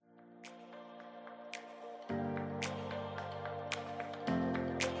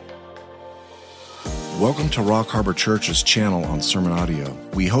Welcome to Rock Harbor Church's channel on Sermon Audio.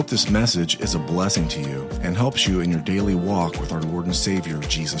 We hope this message is a blessing to you and helps you in your daily walk with our Lord and Savior,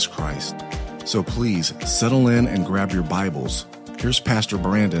 Jesus Christ. So please settle in and grab your Bibles. Here's Pastor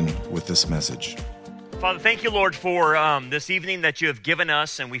Brandon with this message. Father, thank you, Lord, for this evening that you have given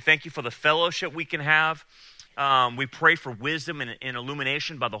us, and we thank you for the fellowship we can have. We pray for wisdom and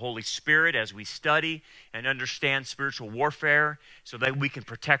illumination by the Holy Spirit as we study and understand spiritual warfare so that we can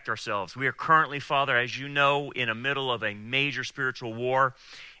protect ourselves. We are currently, Father, as you know, in the middle of a major spiritual war,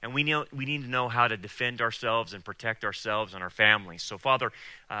 and we need to know how to defend ourselves and protect ourselves and our families. So, Father,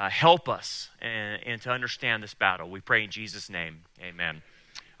 help us and to understand this battle. We pray in Jesus' name. Amen.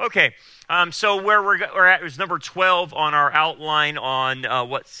 Okay, so where we're at is number 12 on our outline on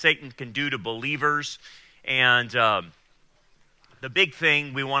what Satan can do to believers. And the big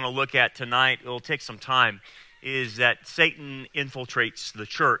thing we want to look at tonight, it'll take some time, is that Satan infiltrates the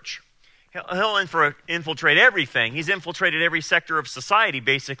church. He'll infiltrate everything. He's infiltrated every sector of society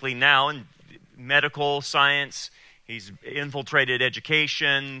basically now, in medical, science. He's infiltrated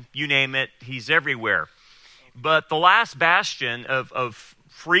education, you name it. He's everywhere. But the last bastion of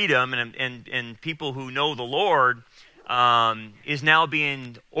freedom and people who know the Lord is now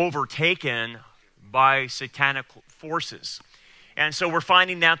being overtaken by satanic forces. And so we're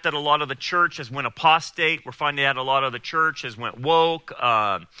finding out that a lot of the church has went apostate. We're finding out a lot of the church has went woke.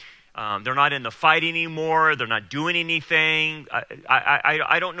 They're not in the fight anymore. They're not doing anything.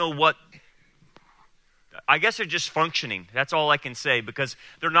 I don't know what. I guess they're just functioning. That's all I can say, because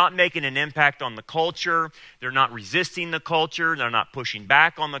they're not making an impact on the culture. They're not resisting the culture. They're not pushing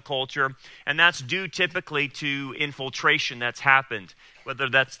back on the culture. And that's due typically to infiltration that's happened, whether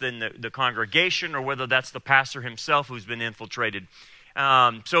that's in the congregation or whether that's the pastor himself who's been infiltrated.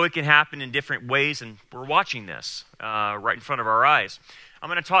 So it can happen in different ways, and we're watching this right in front of our eyes. I'm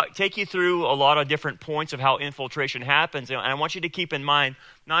going to take you through a lot of different points of how infiltration happens, and I want you to keep in mind,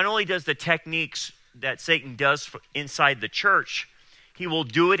 not only does the techniques that Satan does inside the church, he will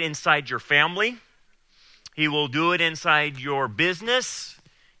do it inside your family. He will do it inside your business.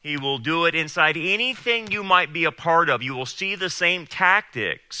 He will do it inside anything you might be a part of. You will see the same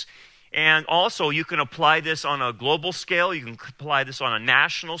tactics. And also, you can apply this on a global scale. You can apply this on a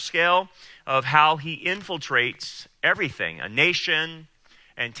national scale of how he infiltrates everything, a nation,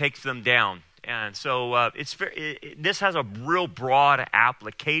 and takes them down. And so this has a real broad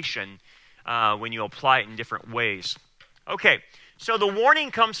application when you apply it in different ways. Okay, so the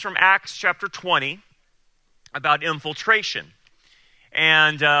warning comes from Acts chapter 20 about infiltration.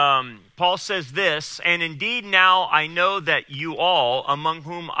 And Paul says this, "And indeed now I know that you all, among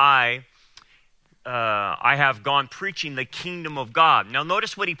whom I have gone preaching the kingdom of God." Now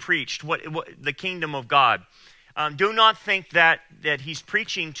notice what he preached, what the kingdom of God. Do not think that he's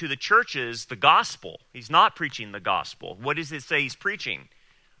preaching to the churches the gospel. He's not preaching the gospel. What does it say he's preaching?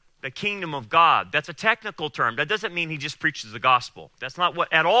 The kingdom of God. That's a technical term. That doesn't mean he just preaches the gospel. That's not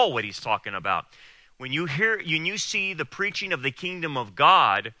at all what he's talking about. When you see the preaching of the kingdom of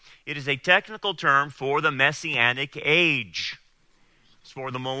God, it is a technical term for the Messianic age. It's for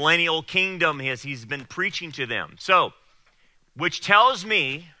the millennial kingdom as he's been preaching to them. So, which tells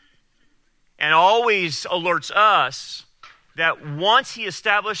me, and always alerts us, that once he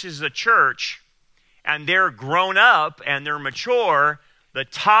establishes a church, and they're grown up and they're mature, the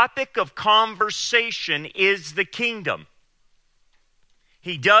topic of conversation is the kingdom.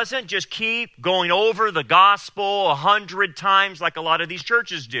 He doesn't just keep going over the gospel 100 times like a lot of these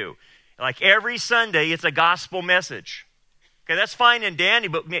churches do. Like every Sunday, it's a gospel message. Okay, that's fine and dandy,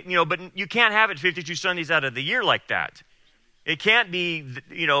 but you can't have it 52 Sundays out of the year like that. It can't be,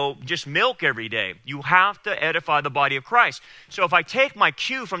 just milk every day. You have to edify the body of Christ. So if I take my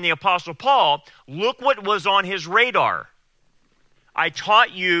cue from the Apostle Paul, look what was on his radar. I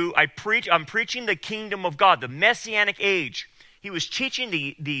taught you, I'm preaching the kingdom of God, the Messianic age. He was teaching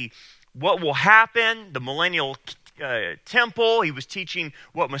the what will happen, the millennial temple. He was teaching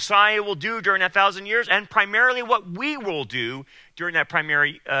what Messiah will do during that 1,000 years, and primarily what we will do during that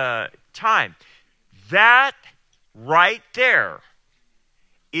primary time. That right there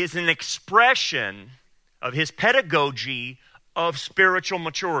is an expression of his pedagogy of spiritual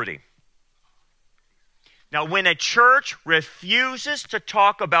maturity. Now, when a church refuses to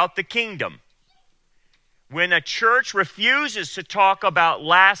talk about the kingdom, when a church refuses to talk about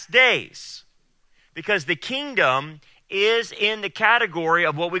last days, because the kingdom is in the category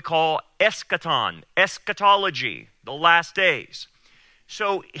of what we call eschaton, eschatology, the last days.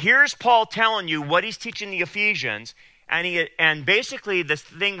 So here's Paul telling you what he's teaching the Ephesians, and basically this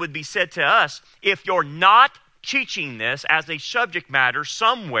thing would be said to us, if you're not teaching this as a subject matter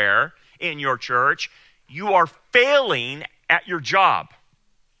somewhere in your church, you are failing at your job.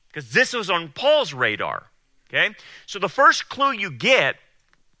 Because this was on Paul's radar, okay? So the first clue you get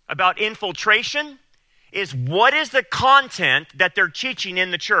about infiltration is what is the content that they're teaching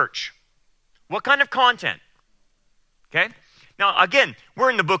in the church? What kind of content? Okay? Now, again, we're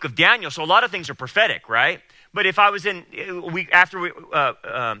in the book of Daniel, so a lot of things are prophetic, right? But if I was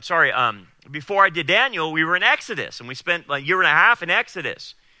before I did Daniel, we were in Exodus, and we spent a year and a half in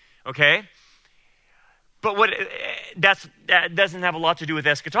Exodus, okay? But that doesn't have a lot to do with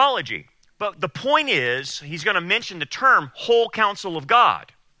eschatology. But the point is, he's going to mention the term whole counsel of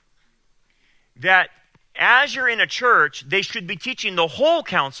God. That as you're in a church, they should be teaching the whole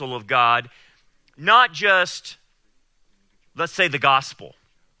counsel of God, not just, let's say, the gospel,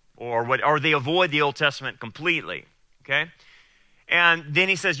 or they avoid the Old Testament completely, okay? And then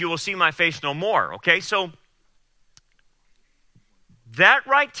he says, you will see my face no more, okay? So that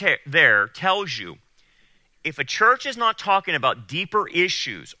right there tells you, if a church is not talking about deeper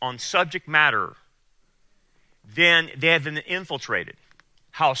issues on subject matter, then they have been infiltrated.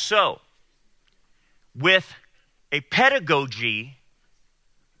 How so? With a pedagogy,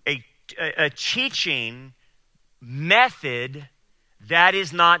 a teaching method that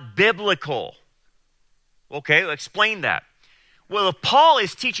is not biblical. Okay, explain that. Well, if Paul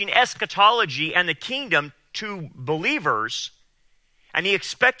is teaching eschatology and the kingdom to believers, and he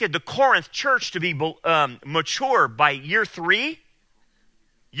expected the Corinth church to be mature by year 3,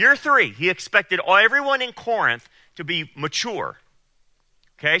 he expected everyone in Corinth to be mature.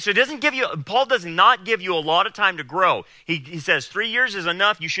 Okay, so Paul does not give you a lot of time to grow. He says 3 years is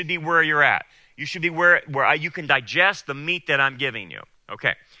enough. You should be where you're at. You should be where you can digest the meat that I'm giving you.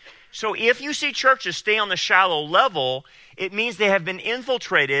 Okay, so if you see churches stay on the shallow level, it means they have been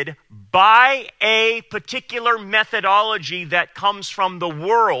infiltrated by a particular methodology that comes from the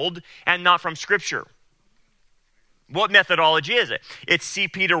world and not from Scripture. What methodology is it? It's C.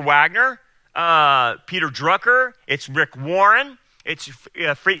 Peter Wagner, Peter Drucker, it's Rick Warren, it's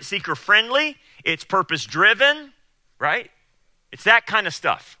seeker-friendly, it's purpose-driven, right? It's that kind of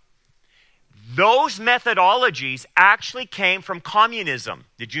stuff. Those methodologies actually came from communism.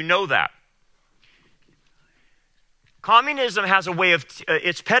 Did you know that? Communism has a way of,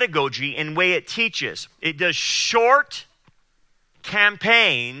 its pedagogy and way it teaches. It does short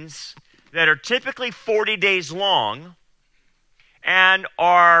campaigns that are typically 40 days long and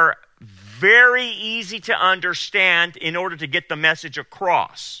are very easy to understand in order to get the message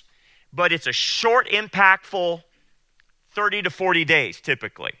across. But it's a short, impactful 30 to 40 days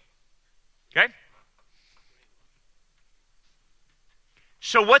typically. Okay?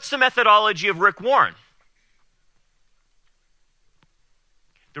 So what's the methodology of Rick Warren?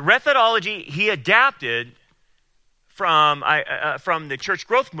 The methodology he adapted from the church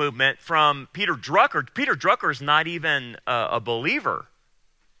growth movement from Peter Drucker. Peter Drucker is not even a believer.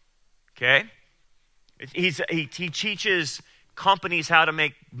 Okay? He teaches companies how to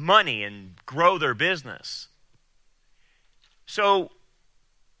make money and grow their business. So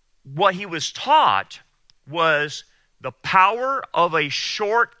what he was taught was the power of a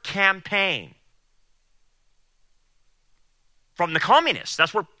short campaign from the communists.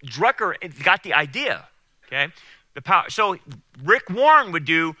 That's where Drucker got the idea. Okay, the power. So Rick Warren would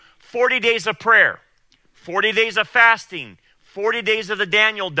do 40 days of prayer, 40 days of fasting, 40 days of the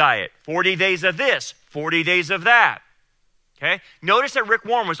Daniel diet, 40 days of this, 40 days of that. Okay? Notice that Rick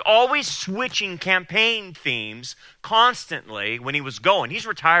Warren was always switching campaign themes constantly when he was going. He's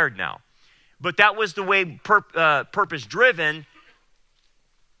retired now. But that was the way purpose-driven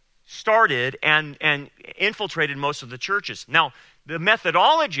started and infiltrated most of the churches. Now, the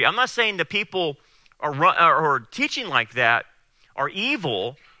methodology, I'm not saying the people are teaching like that are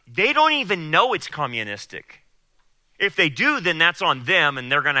evil. They don't even know it's communistic. If they do, then that's on them,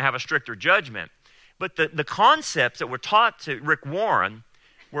 and they're going to have a stricter judgment. But the concepts that were taught to Rick Warren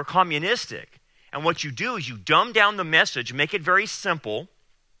were communistic. And what you do is you dumb down the message, make it very simple,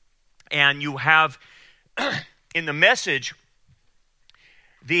 and you have in the message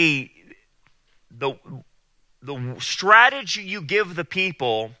the strategy you give the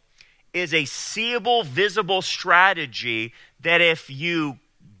people is a seeable, visible strategy that if you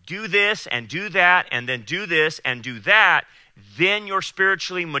do this and do that and then do this and do that, then you're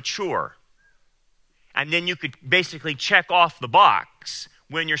spiritually mature. And then you could basically check off the box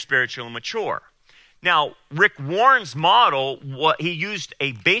when you're spiritually mature. Now, Rick Warren's model, he used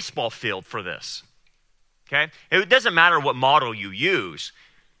a baseball field for this. Okay? It doesn't matter what model you use,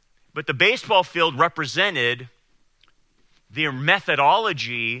 but the baseball field represented the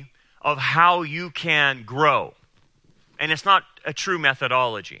methodology of how you can grow. And it's not a true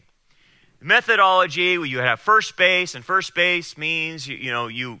methodology. Methodology, you have first base, and first base means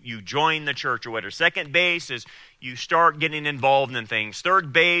you join the church or whatever. Second base is you start getting involved in things.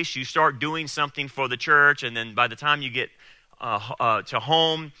 Third base, you start doing something for the church, and then by the time you get to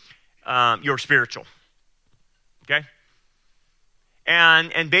home, you're spiritual. Okay?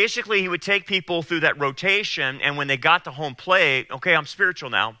 And basically he would take people through that rotation, and when they got to home plate, okay, I'm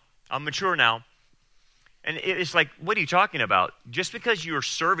spiritual now. I'm mature now. And it's like, what are you talking about? Just because you're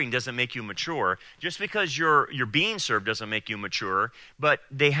serving doesn't make you mature. Just because you're being served doesn't make you mature. But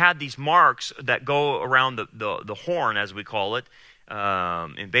they had these marks that go around the horn, as we call it,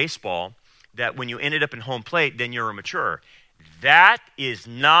 in baseball, that when you ended up in home plate, then you're mature. That is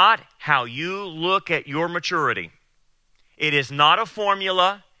not how you look at your maturity. It is not a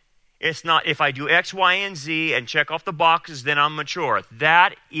formula. It's not if I do X, Y, and Z and check off the boxes, then I'm mature.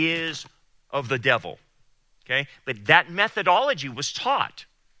 That is of the devil. Okay? But that methodology was taught.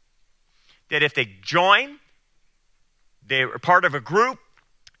 That if they join, they're part of a group,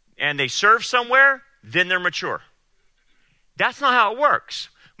 and they serve somewhere, then they're mature. That's not how it works.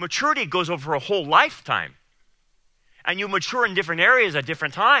 Maturity goes over a whole lifetime. And you mature in different areas at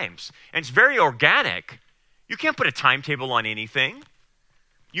different times. And it's very organic. You can't put a timetable on anything.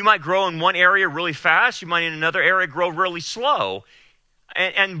 You might grow in one area really fast. You might in another area grow really slow.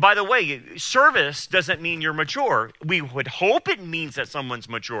 And by the way, service doesn't mean you're mature. We would hope it means that someone's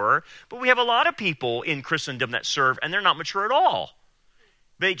mature, but we have a lot of people in Christendom that serve, and they're not mature at all.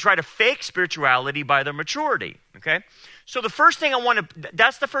 They try to fake spirituality by their maturity, okay? So that's the first thing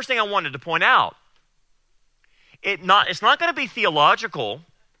I wanted to point out. It's not going to be theological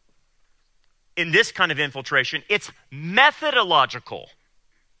in this kind of infiltration. It's methodological.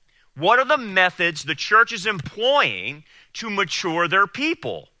 What are the methods the church is employing to mature their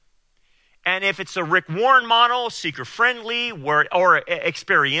people? And if it's a Rick Warren model, seeker-friendly, or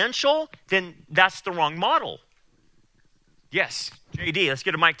experiential, then that's the wrong model. Yes, JD, let's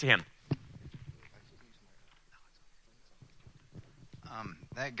get a mic to him.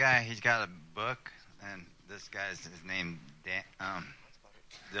 That guy, he's got a book, and this guy's his name,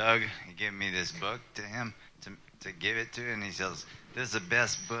 Doug. He gave me this book to him to give it to, and he says, this is the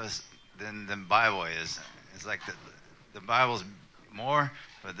best book than the Bible is. It's like the Bible's more,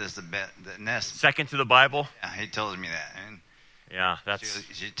 but this is the next. Second to the Bible? Yeah, he tells me that. And yeah, that's...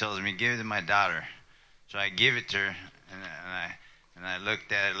 She tells me, give it to my daughter. So I give it to her, and I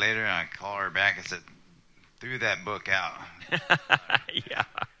looked at it later, and I called her back and said, threw that book out. Yeah.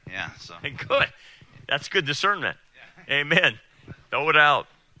 Yeah, so. Good. That's good discernment. Yeah. Amen. Throw it out.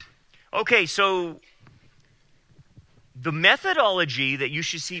 Okay, so the methodology that you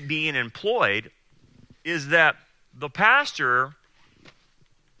should see being employed is that the pastor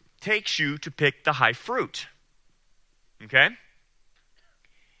takes you to pick the high fruit. Okay?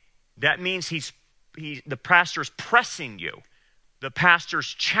 That means the pastor's pressing you. The pastor's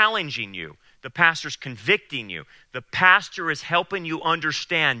challenging you. The pastor's convicting you. The pastor is helping you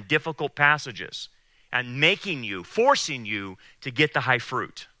understand difficult passages and forcing you to get the high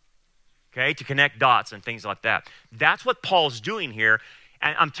fruit. Okay, to connect dots and things like that. That's what Paul's doing here.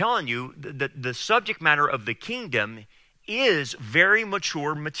 And I'm telling you, the subject matter of the kingdom is very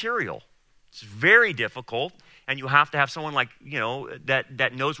mature material. It's very difficult, and you have to have someone like,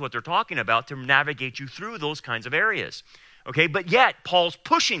 that knows what they're talking about to navigate you through those kinds of areas. Okay, but yet Paul's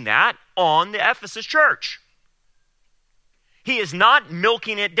pushing that on the Ephesus church. He is not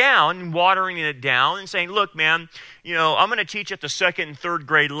milking it down and watering it down and saying, look, man, I'm going to teach at the second and third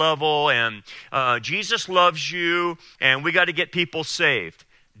grade level, and Jesus loves you, and we got to get people saved.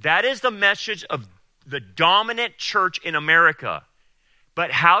 That is the message of the dominant church in America. But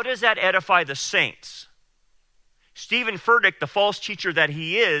how does that edify the saints? Stephen Furtick, the false teacher that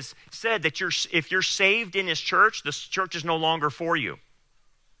he is, said that if you're saved in his church, this church is no longer for you.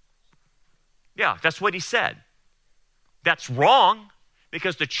 Yeah, that's what he said. That's wrong,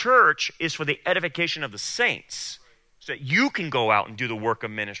 because the church is for the edification of the saints, so that you can go out and do the work of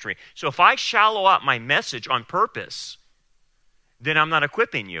ministry. So if I shallow out my message on purpose, then I'm not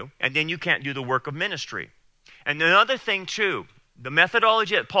equipping you, and then you can't do the work of ministry. And another thing too, the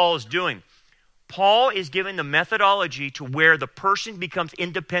methodology that Paul is doing, Paul is giving the methodology to where the person becomes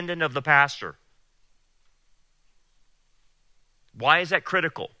independent of the pastor. Why is that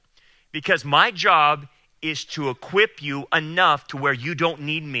critical? Because my job is to equip you enough to where you don't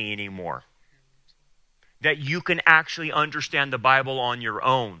need me anymore. That you can actually understand the Bible on your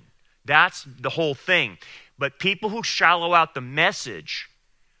own. That's the whole thing. But people who shallow out the message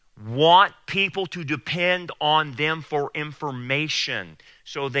want people to depend on them for information.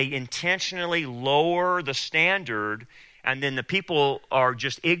 So they intentionally lower the standard And then the people are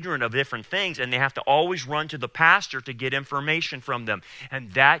just ignorant of different things, and they have to always run to the pastor to get information from them.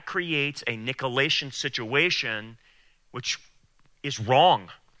 And that creates a Nicolaitan situation, which is wrong.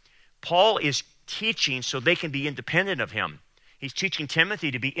 Paul is teaching so they can be independent of him. He's teaching Timothy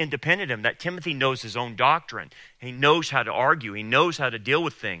to be independent of him, that Timothy knows his own doctrine. He knows how to argue. He knows how to deal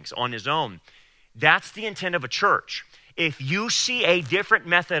with things on his own. That's the intent of a church. If you see a different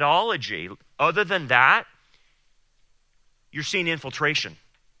methodology other than that, you're seeing infiltration.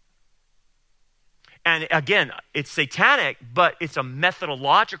 And again, it's satanic, but it's a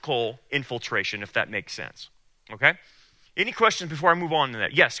methodological infiltration, if that makes sense. Okay? Any questions before I move on to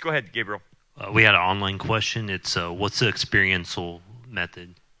that? Yes, go ahead, Gabriel. We had an online question. It's what's the experiential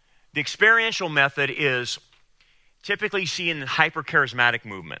method? The experiential method is typically seen in hypercharismatic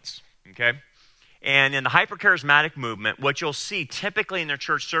movements. Okay? And in the hypercharismatic movement, what you'll see typically in their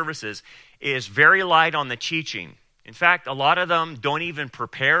church services is very light on the teaching. In fact, a lot of them don't even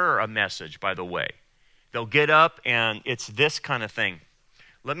prepare a message, by the way. They'll get up and it's this kind of thing.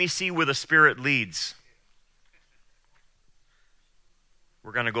 Let me see where the Spirit leads.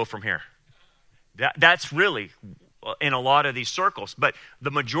 We're going to go from here. That's really in a lot of these circles. But the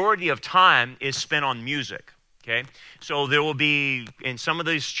majority of time is spent on music. Okay? So there will be, in some of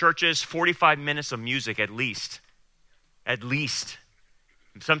these churches, 45 minutes of music at least. At least.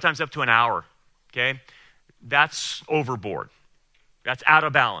 Sometimes up to an hour. Okay? That's overboard. That's out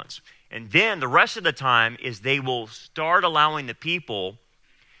of balance. And then the rest of the time is they will start allowing the people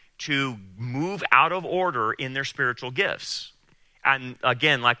to move out of order in their spiritual gifts. And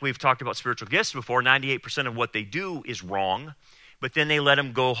again, like we've talked about spiritual gifts before, 98% of what they do is wrong, but then they let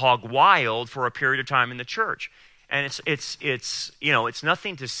them go hog wild for a period of time in the church. And it's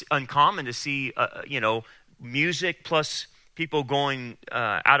nothing uncommon to see music plus people going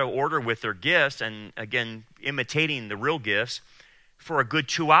out of order with their gifts and, again, imitating the real gifts for a good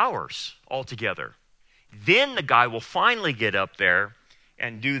 2 hours altogether. Then the guy will finally get up there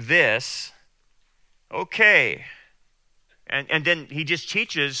and do this. Okay. And then he just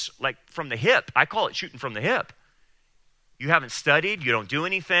teaches like from the hip. I call it shooting from the hip. You haven't studied. You don't do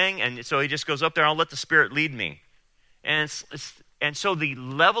anything. And so he just goes up there, I'll let the Spirit lead me. And so the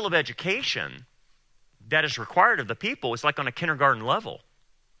level of education that is required of the people is like on a kindergarten level.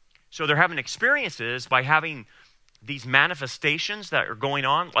 So they're having experiences by having these manifestations that are going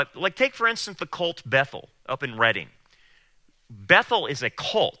on. Like take, for instance, the cult Bethel up in Redding. Bethel is a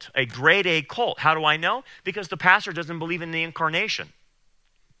cult, a grade A cult. How do I know? Because the pastor doesn't believe in the incarnation.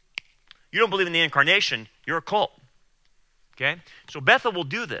 You don't believe in the incarnation, you're a cult. Okay? So Bethel will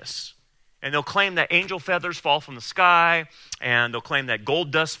do this. And they'll claim that angel feathers fall from the sky, and they'll claim that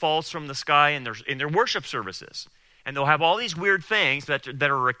gold dust falls from the sky in their worship services. And they'll have all these weird things that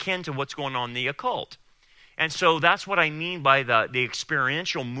are akin to what's going on in the occult. And so that's what I mean by the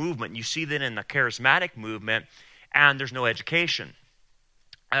experiential movement. You see that in the charismatic movement, and there's no education.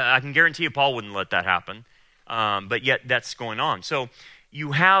 I can guarantee you Paul wouldn't let that happen, but yet that's going on. So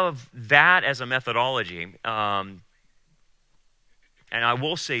you have that as a methodology. And I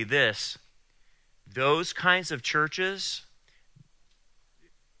will say this, those kinds of churches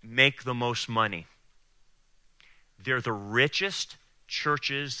make the most money. They're the richest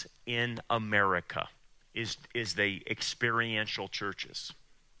churches in America, is the experiential churches.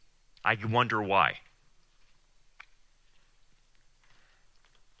 I wonder why.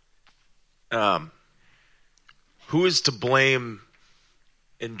 Who is to blame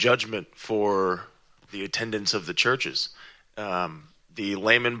in judgment for the attendance of the churches? The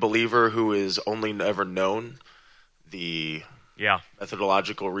layman believer who is only ever known the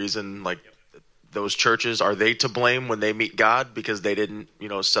methodological reason, like those churches, are they to blame when they meet God because they didn't,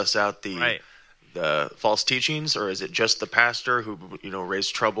 suss out the false teachings, or is it just the pastor who,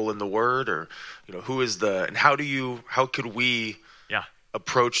 raised trouble in the word, or, who is and how could we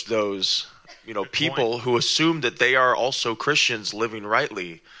approach those, people who assume that they are also Christians living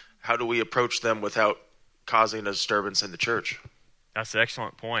rightly? How do we approach them without causing a disturbance in the church? That's an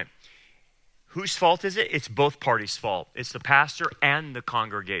excellent point. Whose fault is it? It's both parties' fault. It's the pastor and the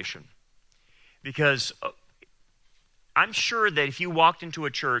congregation. Because I'm sure that if you walked into a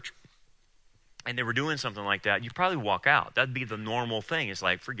church and they were doing something like that, you'd probably walk out. That'd be the normal thing. It's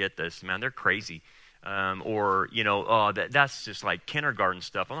like, forget this, man, they're crazy. That's just like kindergarten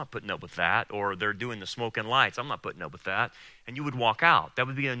stuff. I'm not putting up with that. Or they're doing the smoking lights. I'm not putting up with that. And you would walk out. That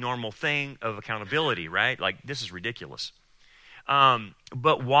would be a normal thing of accountability, right? Like, this is ridiculous.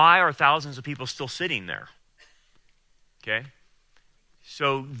 But why are thousands of people still sitting there? Okay?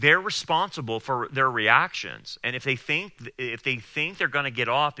 So they're responsible for their reactions. And if they think they're going to get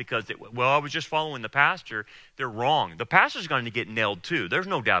off because, I was just following the pastor, they're wrong. The pastor's going to get nailed too. There's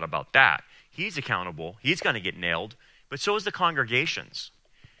no doubt about that. He's accountable. He's going to get nailed. But so is the congregations.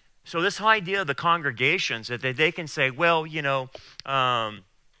 So this idea of the congregations, that they can say, I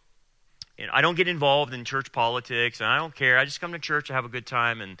don't get involved in church politics, and I don't care. I just come to church to have a good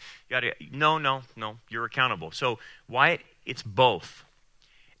time, and no, you're accountable. So why? It's both.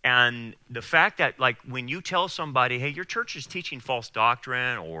 And the fact that, like, when you tell somebody, hey, your church is teaching false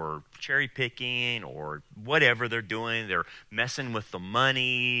doctrine or cherry picking or whatever they're doing, they're messing with the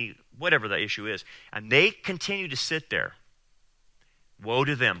money, whatever the issue is, and they continue to sit there, woe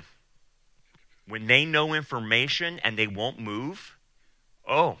to them. When they know information and they won't move,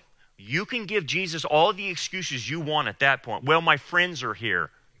 you can give Jesus all the excuses you want at that point. Well, my friends are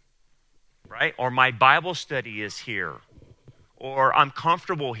here, right? Or my Bible study is here. Or I'm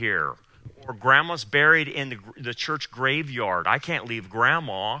comfortable here. Or grandma's buried in the church graveyard. I can't leave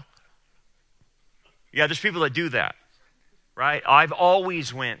grandma. Yeah, there's people that do that, right? I've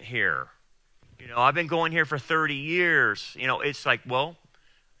always went here. I've been going here for 30 years. It's like, well,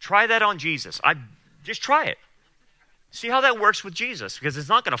 try that on Jesus. Just try it. See how that works with Jesus, because it's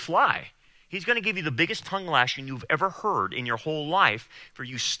not going to fly. He's going to give you the biggest tongue lashing you've ever heard in your whole life for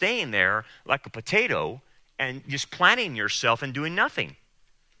you staying there like a potato and just planting yourself and doing nothing.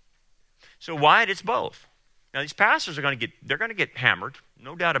 So Wyatt, it's both. Now these pastors are going to get hammered,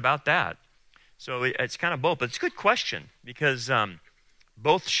 no doubt about that. So it's kind of both, but it's a good question because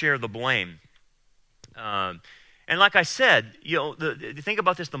both share the blame. And like I said, think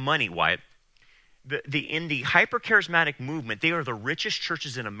about this: the money, Wyatt. In the hyper-charismatic movement, they are the richest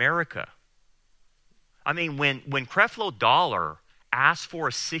churches in America. I mean, when Creflo Dollar asked for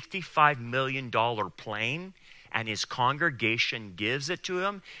a $65 million plane and his congregation gives it to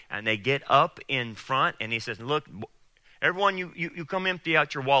him, and they get up in front and he says, look, everyone, you come empty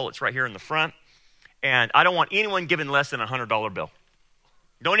out your wallets right here in the front, and I don't want anyone giving less than a $100 bill.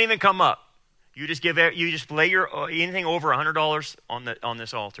 Don't even come up. You just lay your anything over $100 on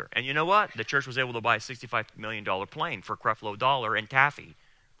this altar. And you know what? The church was able to buy a $65 million plane for Creflo Dollar and Taffy.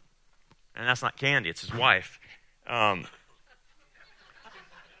 And that's not Candy, it's his wife.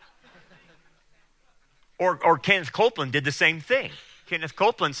 Or Kenneth Copeland did the same thing. Kenneth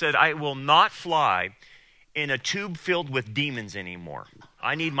Copeland said, I will not fly in a tube filled with demons anymore.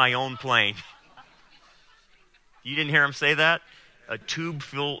 I need my own plane. You didn't hear him say that? A tube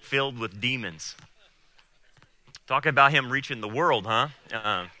filled with demons. Talk about him reaching the world, huh?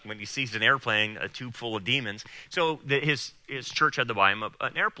 When he sees an airplane, a tube full of demons. So his church had to buy him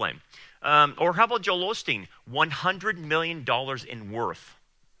an airplane. Or how about Joel Osteen? $100 million in worth.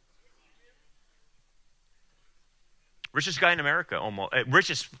 Richest guy in America, almost.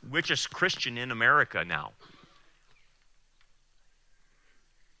 Richest Christian in America now.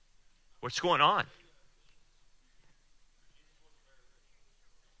 What's going on?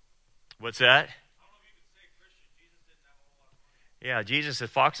 What's that? Yeah, Jesus said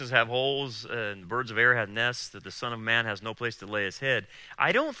foxes have holes and birds of air have nests, that the Son of Man has no place to lay his head.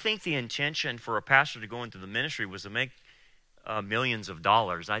 I don't think the intention for a pastor to go into the ministry was to make millions of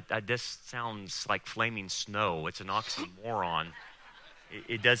dollars. This sounds like flaming snow. It's an oxymoron.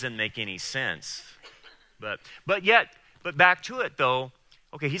 It doesn't make any sense. But back to it though.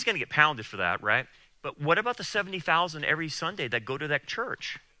 Okay, he's going to get pounded for that, right? But what about the 70,000 every Sunday that go to that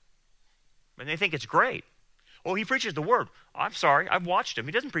church? And they think it's great. Oh, he preaches the word. I'm sorry, I've watched him.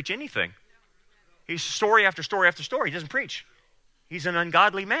 He doesn't preach anything. He's story after story after story. He doesn't preach. He's an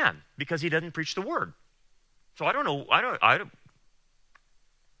ungodly man because he doesn't preach the word. So I don't know. I don't.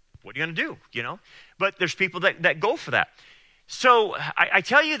 What are you going to do? But there's people that go for that. So I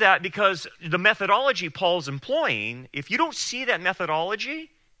tell you that because the methodology Paul's employing, if you don't see that methodology,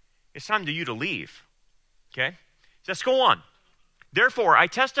 it's time for you to leave. Okay? Let's go on. Therefore, I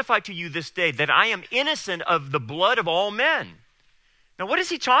testify to you this day that I am innocent of the blood of all men. Now, what is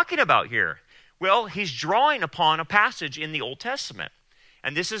he talking about here? Well, he's drawing upon a passage in the Old Testament.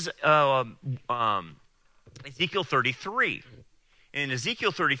 And this is Ezekiel 33. In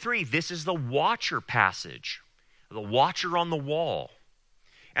Ezekiel 33, this is the watcher passage, the watcher on the wall.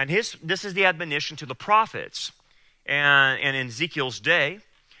 And this is the admonition to the prophets. And in Ezekiel's day,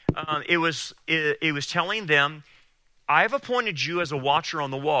 it was telling them, I've appointed you as a watcher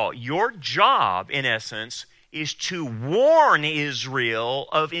on the wall. Your job, in essence, is to warn Israel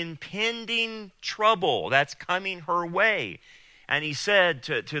of impending trouble that's coming her way. And he said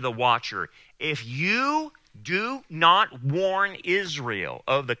to the watcher, if you do not warn Israel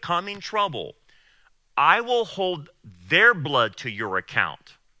of the coming trouble, I will hold their blood to your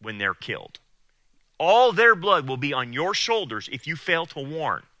account when they're killed. All their blood will be on your shoulders if you fail to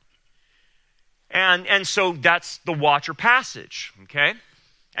warn. And so that's the watcher passage, okay?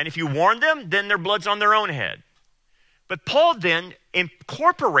 And if you warn them, then their blood's on their own head. But Paul then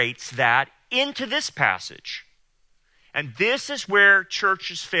incorporates that into this passage. And this is where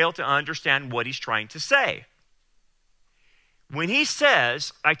churches fail to understand what he's trying to say. When he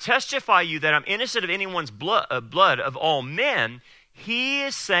says, I testify you that I'm innocent of anyone's blood of all men, he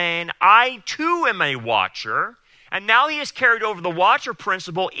is saying, I too am a watcher. And now he has carried over the watcher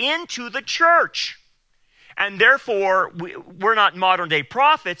principle into the church. And therefore, we're not modern day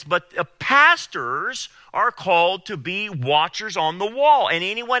prophets, but pastors are called to be watchers on the wall. And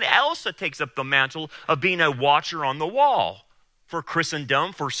anyone else that takes up the mantle of being a watcher on the wall for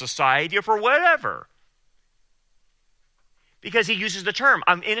Christendom, for society, or for whatever. Because he uses the term,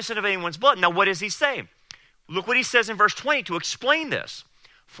 I'm innocent of anyone's blood. Now, what does he say? Look what he says in verse 20 to explain this.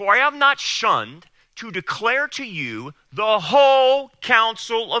 For I have not shunned to declare to you the whole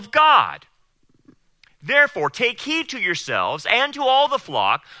counsel of God. Therefore, take heed to yourselves and to all the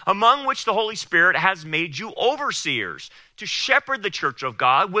flock, among which the Holy Spirit has made you overseers, to shepherd the church of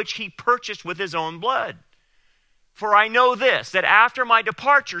God, which he purchased with his own blood. For I know this, that after my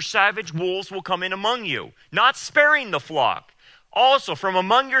departure, savage wolves will come in among you, not sparing the flock. Also, from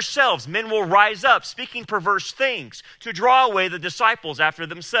among yourselves, men will rise up, speaking perverse things, to draw away the disciples after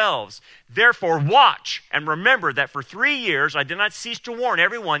themselves. Therefore, watch and remember that for 3 years I did not cease to warn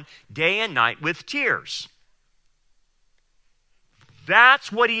everyone day and night with tears.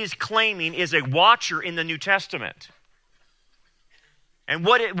 That's what he is claiming is a watcher in the New Testament. And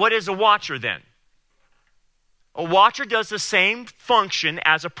what is a watcher then? A watcher does the same function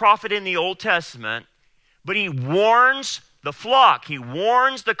as a prophet in the Old Testament, but he warns the flock, he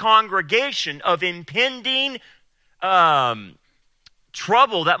warns the congregation of impending trouble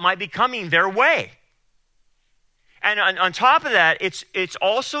that might be coming their way. And on top of that, it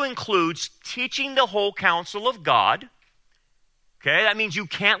also includes teaching the whole counsel of God. Okay, that means you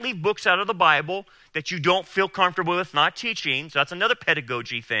can't leave books out of the Bible that you don't feel comfortable with not teaching. So that's another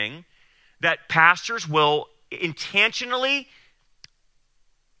pedagogy thing, that pastors will intentionally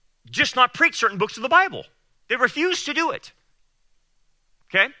just not preach certain books of the Bible. They refuse to do it.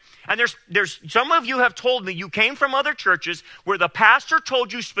 Okay? And there's some of you have told me you came from other churches where the pastor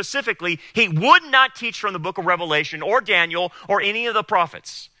told you specifically he would not teach from the book of Revelation or Daniel or any of the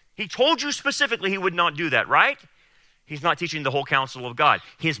prophets. He told you specifically he would not do that, right? He's not teaching the whole counsel of God.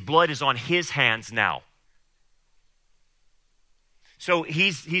 His blood is on his hands now. So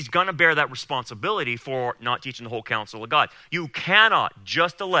he's going to bear that responsibility for not teaching the whole counsel of God. You cannot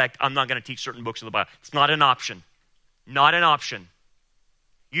just elect, I'm not going to teach certain books of the Bible. It's not an option. Not an option.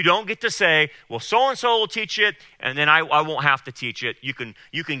 You don't get to say, well, so-and-so will teach it, and then I won't have to teach it. You can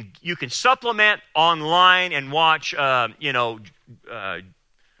supplement online and watch, Tom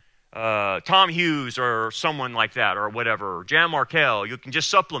Hughes or someone like that or whatever, or Jan Markell. You can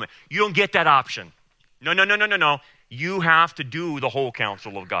just supplement. You don't get that option. No. You have to do the whole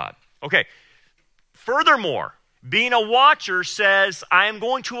counsel of God. Okay. Furthermore, being a watcher says, I am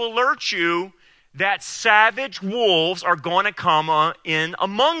going to alert you that savage wolves are going to come in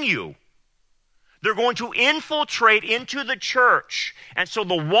among you. They're going to infiltrate into the church. And so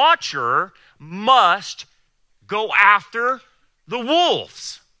the watcher must go after the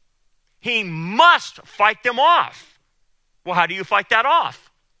wolves. He must fight them off. Well, how do you fight that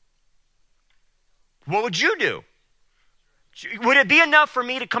off? What would you do? Would it be enough for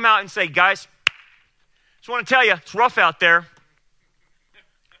me to come out and say, guys, just want to tell you, it's rough out there.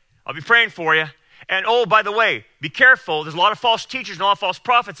 I'll be praying for you. And oh, by the way, be careful. There's a lot of false teachers and a lot of false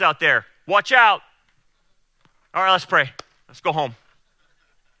prophets out there. Watch out. All right, let's pray. Let's go home.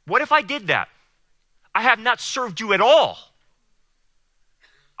 What if I did that? I have not served you at all.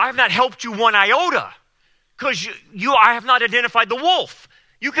 I have not helped you one iota because I have not identified the wolf.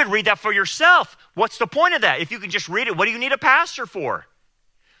 You could read that for yourself. What's the point of that? If you can just read it, what do you need a pastor for?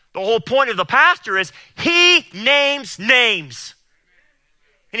 The whole point of the pastor is he names names.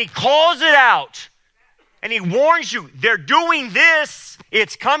 And he calls it out. And he warns you, they're doing this.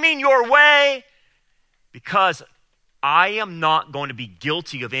 It's coming your way. Because I am not going to be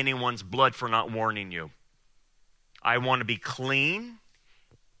guilty of anyone's blood for not warning you. I want to be clean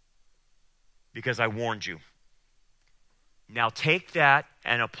because I warned you. Now take that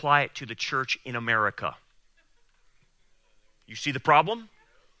and apply it to the church in America. You see the problem?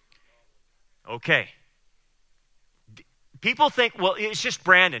 Okay. People think, well, it's just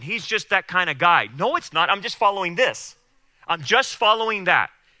Brandon. He's just that kind of guy. No, it's not. I'm just following this. I'm just following that.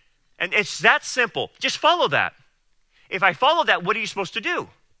 And it's that simple. Just follow that. If I follow that, what are you supposed to do?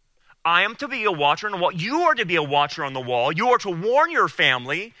 I am to be a watcher on the wall. You are to be a watcher on the wall. You are to warn your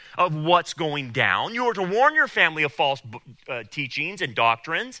family of what's going down. You are to warn your family of false teachings and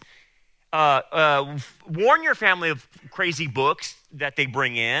doctrines. Warn your family of crazy books that they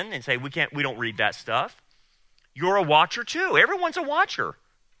bring in and say, we don't read that stuff. You're a watcher too. Everyone's a watcher.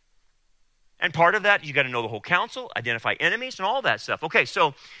 And part of that, you got to know the whole counsel, identify enemies, and all that stuff. Okay,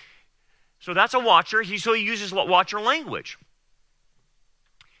 so that's a watcher. So he uses watcher language.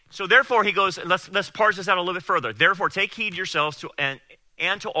 So therefore, he goes, let's parse this out a little bit further. Therefore, take heed yourselves to and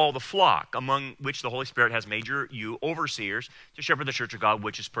to all the flock, among which the Holy Spirit has made you overseers to shepherd the church of God,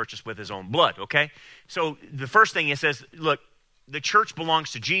 which is purchased with his own blood, okay? So the first thing it says, look, the church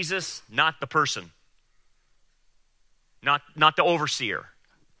belongs to Jesus, not the person. Not the overseer.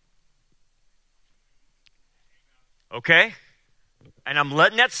 Okay? And I'm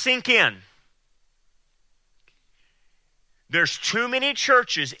letting that sink in. There's too many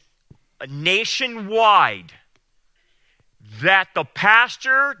churches nationwide that the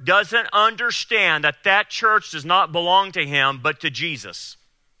pastor doesn't understand that church does not belong to him, but to Jesus.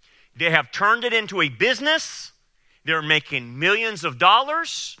 They have turned it into a business. They're making millions of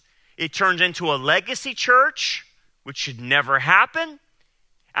dollars. It turns into a legacy church, which should never happen.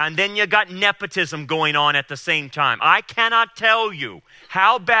 And then you got nepotism going on at the same time. I cannot tell you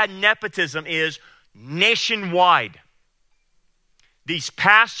how bad nepotism is nationwide. These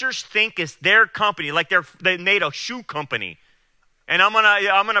pastors think it's their company, like they made a shoe company. And I'm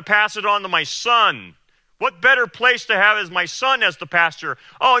gonna pass it on to my son. What better place to have as my son as the pastor?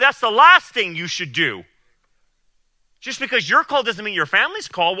 Oh, that's the last thing you should do. Just because you're called doesn't mean your family's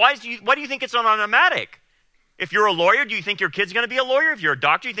called. Why do you think it's on automatic? If you're a lawyer, do you think your kid's going to be a lawyer? If you're a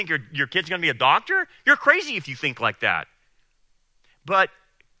doctor, you think your kid's going to be a doctor? You're crazy if you think like that. But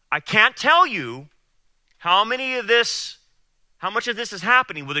I can't tell you how much of this is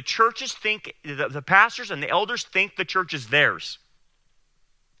happening where the churches think, the pastors and the elders think the church is theirs.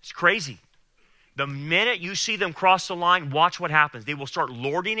 It's crazy. The minute you see them cross the line, watch what happens. They will start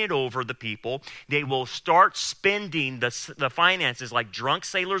lording it over the people. They will start spending the finances like drunk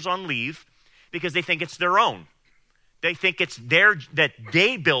sailors on leave because they think it's their own. They think it's that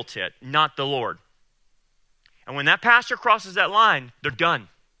they built it, not the Lord. And when that pastor crosses that line, they're done.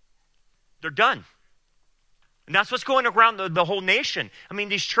 They're done. And that's what's going around the whole nation. I mean,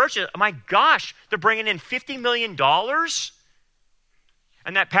 these churches, my gosh, they're bringing in $50 million.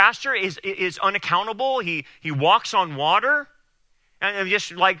 And that pastor is unaccountable. He walks on water. And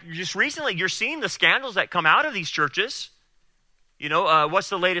just recently, you're seeing the scandals that come out of these churches. You know, what's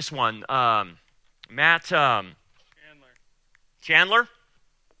the latest one? Matt Chandler,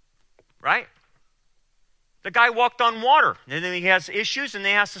 right? The guy walked on water, and then he has issues, and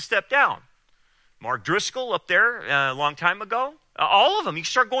he has to step down. Mark Driscoll up there a long time ago. All of them. You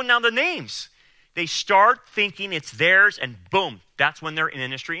start going down the names. They start thinking it's theirs, and boom, that's when their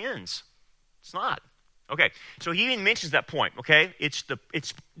ministry ends. It's not. Okay, so he even mentions that point, okay? It's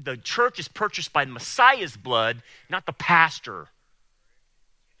the church is purchased by the Messiah's blood, not the pastor.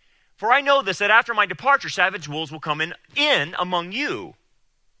 For I know this, that after my departure, savage wolves will come in among you.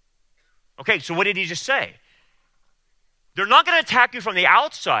 Okay, so what did he just say? They're not going to attack you from the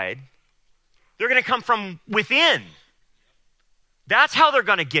outside. They're going to come from within. That's how they're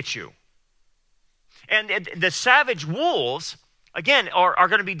going to get you. And the savage wolves, again, are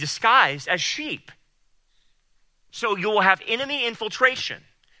going to be disguised as sheep. So you will have enemy infiltration.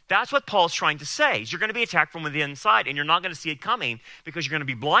 That's what Paul's trying to say. Is you're going to be attacked from the inside, and you're not going to see it coming because you're going to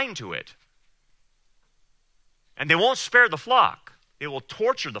be blind to it. And they won't spare the flock. They will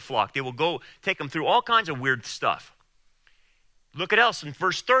torture the flock. They will go take them through all kinds of weird stuff. Look at else in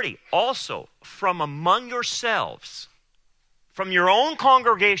verse 30. Also, from among yourselves, from your own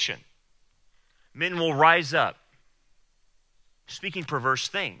congregation, men will rise up, speaking perverse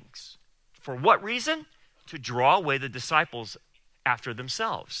things. For what reason? To draw away the disciples after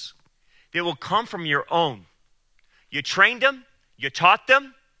themselves. They will come from your own. You trained them, you taught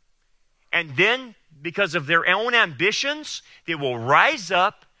them, and then because of their own ambitions, they will rise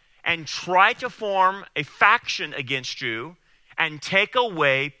up and try to form a faction against you and take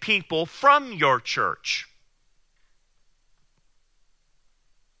away people from your church.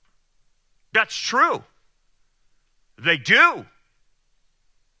 That's true. They do.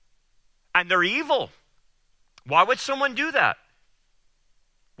 And they're evil. Why would someone do that?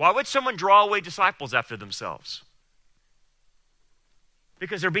 Why would someone draw away disciples after themselves?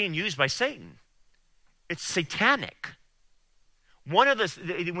 Because they're being used by Satan. It's satanic. One of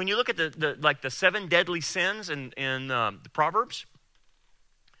when you look at the 7 deadly sins in the Proverbs,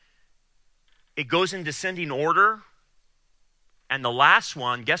 it goes in descending order. And the last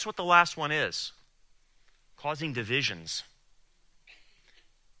one, guess what the last one is? Causing divisions.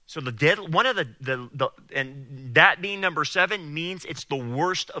 So and that being number 7 means it's the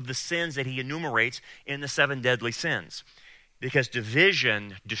worst of the sins that he enumerates in the 7 deadly sins. Because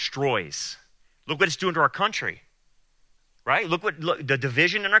division destroys. Look what it's doing to our country, right? Look, the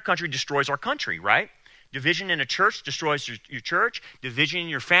division in our country destroys our country, right? Division in a church destroys your church. Division in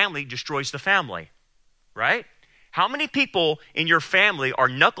your family destroys the family, right? How many people in your family are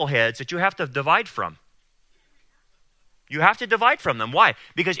knuckleheads that you have to divide from? You have to divide from them. Why?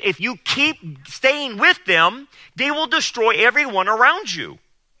 Because if you keep staying with them, they will destroy everyone around you.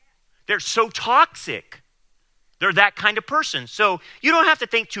 They're so toxic. They're that kind of person. So you don't have to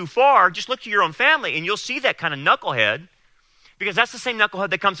think too far. Just look to your own family and you'll see that kind of knucklehead, because that's the same knucklehead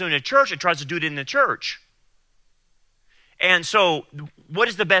that comes into a church and tries to do it in the church. And so what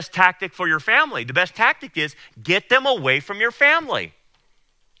is the best tactic for your family? The best tactic is get them away from your family.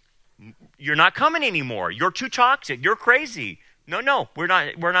 You're not coming anymore. You're too toxic. You're crazy. No, we're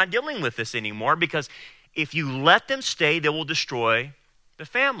not dealing with this anymore, because if you let them stay, they will destroy the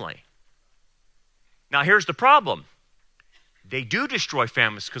family. Now, here's the problem. They do destroy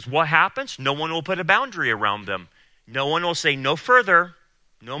families, because what happens? No one will put a boundary around them. No one will say no further,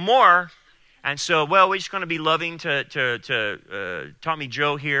 no more. And so, well, we're just going to be loving to Tommy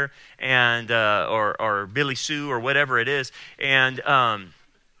Joe here, and or Billy Sue or whatever it is, and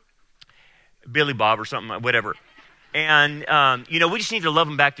Billy Bob or something, whatever. And, we just need to love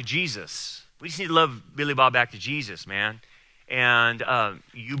him back to Jesus. We just need to love Billy Bob back to Jesus, man. And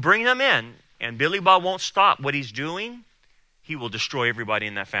you bring them in, and Billy Bob won't stop what he's doing. He will destroy everybody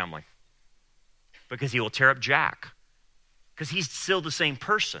in that family, because he will tear up Jack, because he's still the same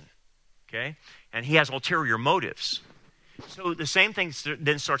person, okay? And he has ulterior motives. So the same thing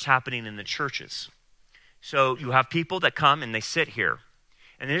then starts happening in the churches. So you have people that come and they sit here.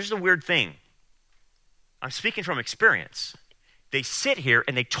 And here's the weird thing. I'm speaking from experience. They sit here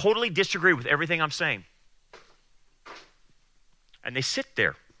and they totally disagree with everything I'm saying. And they sit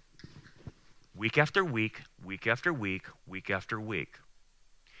there week after week, week after week, week after week.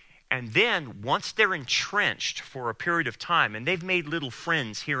 And then once they're entrenched for a period of time, and they've made little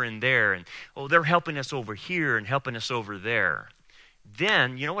friends here and there, and they're helping us over here and helping us over there,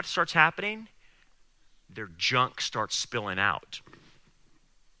 then you know what starts happening? Their junk starts spilling out.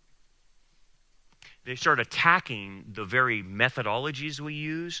 They start attacking the very methodologies we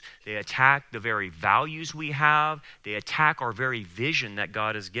use. They attack the very values we have. They attack our very vision that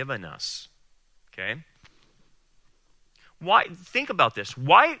God has given us. Okay? Why? Think about this.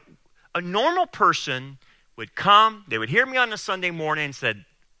 Why a normal person would come, they would hear me on a Sunday morning and said,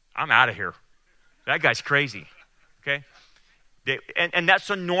 I'm out of here. That guy's crazy. Okay? And that's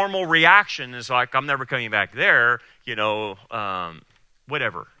a normal reaction. It's like, I'm never coming back there,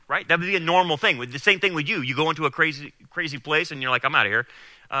 whatever. Right? That would be a normal thing. The same thing with you. You go into a crazy place and you're like, I'm out of here.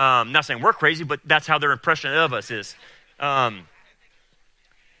 I'm not saying we're crazy, but that's how their impression of us is.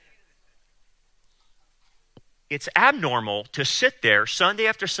 It's abnormal to sit there Sunday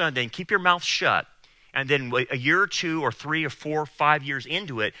after Sunday and keep your mouth shut. And then a year or 2 or 3 or 4 or 5 years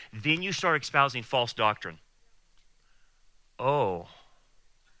into it, then you start espousing false doctrine. Oh,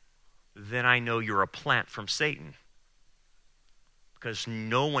 then I know you're a plant from Satan. Because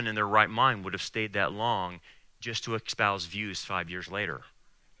no one in their right mind would have stayed that long just to espouse views 5 years later.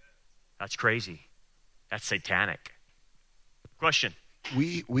 That's crazy. That's satanic. Question.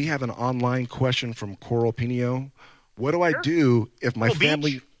 We have an online question from Coral Pino. What do I do if my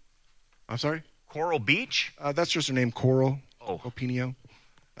family... Beach? I'm sorry? Coral Beach? That's just her name, Coral Pino.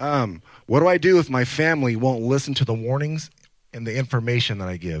 What do I do if my family won't listen to the warnings and the information that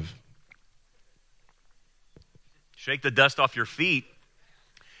I give? Shake the dust off your feet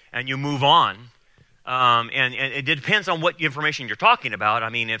and you move on. And it depends on what information you're talking about. I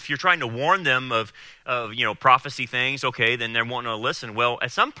mean, if you're trying to warn them of prophecy things, okay, then they're wanting to listen. Well,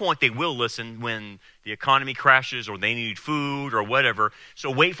 at some point they will listen when the economy crashes or they need food or whatever. So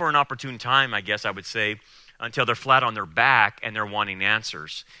wait for an opportune time, I guess I would say, until they're flat on their back and they're wanting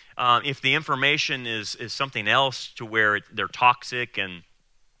answers. If the information is something else to where they're toxic and,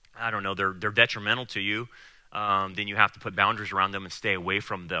 I don't know, they're detrimental to you, then you have to put boundaries around them and stay away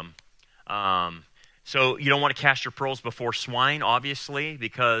from them. So you don't want to cast your pearls before swine, obviously,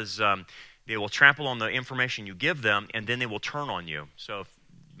 because they will trample on the information you give them, and then they will turn on you. So if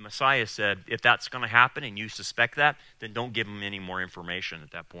Messiah said, if that's going to happen and you suspect that, then don't give them any more information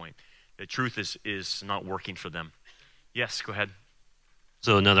at that point. The truth is not working for them. Yes, go ahead.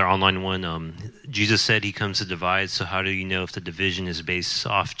 So another online one. Jesus said he comes to divide. So how do you know if the division is based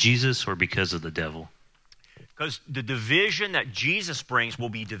off Jesus or because of the devil? Because the division that Jesus brings will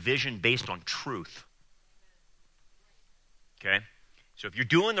be division based on truth. Okay? So if you're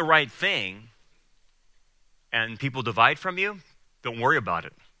doing the right thing and people divide from you, don't worry about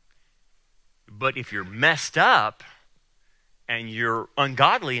it. But if you're messed up and you're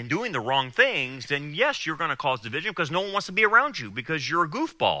ungodly and doing the wrong things, then yes, you're going to cause division because no one wants to be around you because you're a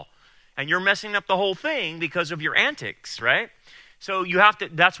goofball and you're messing up the whole thing because of your antics, right? So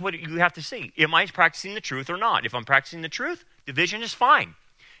that's what you have to see. Am I practicing the truth or not? If I'm practicing the truth, division is fine.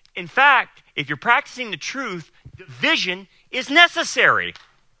 In fact, if you're practicing the truth, division is necessary.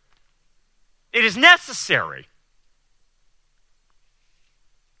 It is necessary.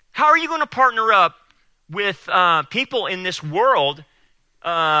 How are you going to partner up with people in this world, who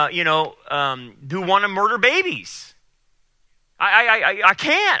want to murder babies? I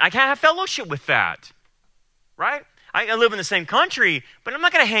can't have fellowship with that, right? I live in the same country, but I'm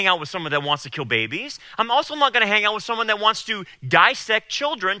not going to hang out with someone that wants to kill babies. I'm also not going to hang out with someone that wants to dissect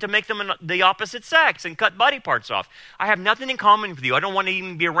children to make them the opposite sex and cut body parts off. I have nothing in common with you. I don't want to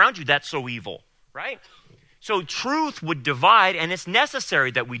even be around you. That's so evil, right? So truth would divide, and it's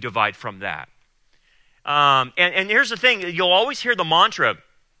necessary that we divide from that. And here's the thing. You'll always hear the mantra,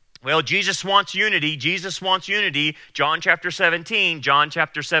 well, Jesus wants unity. Jesus wants unity. John chapter 17.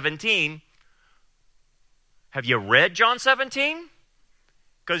 Have you read John 17?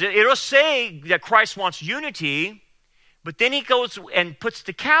 Because it'll say that Christ wants unity, but then he goes and puts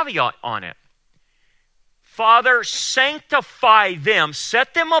the caveat on it. Father, sanctify them,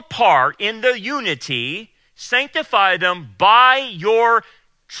 set them apart in the unity, sanctify them by your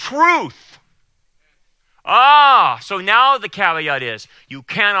truth. So now the caveat is, you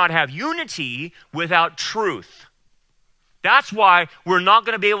cannot have unity without truth. That's why we're not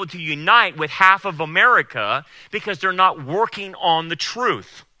going to be able to unite with half of America because they're not working on the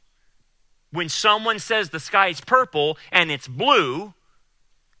truth. When someone says the sky is purple and it's blue,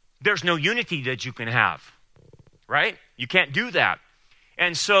 there's no unity that you can have, right? You can't do that.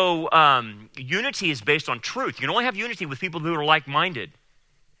 And so unity is based on truth. You can only have unity with people who are like-minded.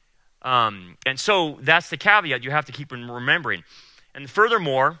 And so that's the caveat you have to keep remembering. And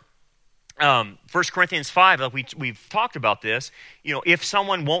furthermore, 1 Corinthians 5, we've talked about this. If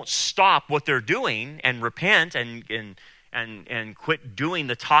someone won't stop what they're doing and repent and quit doing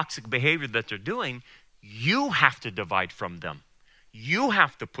the toxic behavior that they're doing, you have to divide from them. You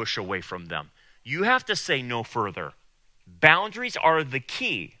have to push away from them. You have to say no further. Boundaries are the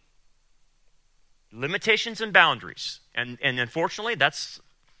key. Limitations and boundaries. And unfortunately,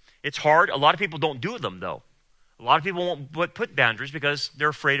 it's hard. A lot of people don't do them, though. A lot of people won't put boundaries because they're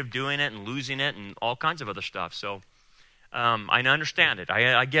afraid of doing it and losing it and all kinds of other stuff. So I understand it.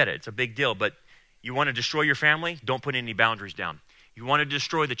 I get it. It's a big deal. But you want to destroy your family? Don't put any boundaries down. You want to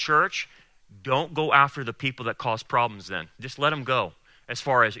destroy the church? Don't go after the people that cause problems then. Just let them go. As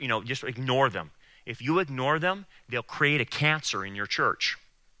far as, just ignore them. If you ignore them, they'll create a cancer in your church.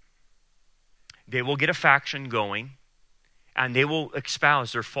 They will get a faction going, and they will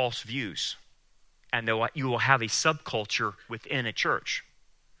espouse their false views. And you will have a subculture within a church.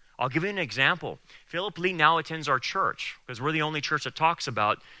 I'll give you an example. Philip Lee now attends our church because we're the only church that talks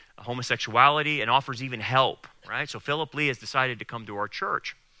about homosexuality and offers even help, right? So Philip Lee has decided to come to our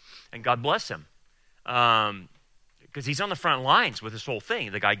church, and God bless him, because he's on the front lines with this whole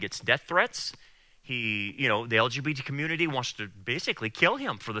thing. The guy gets death threats. The LGBT community wants to basically kill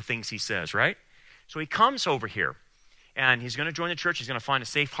him for the things he says, right? So he comes over here, and he's going to join the church. He's going to find a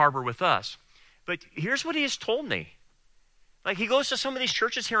safe harbor with us. But here's what he has told me. Like, he goes to some of these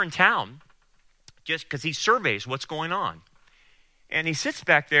churches here in town just because he surveys what's going on. And he sits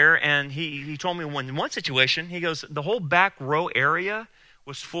back there, and he told me in one situation, he goes, the whole back row area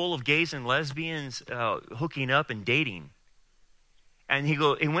was full of gays and lesbians hooking up and dating. And he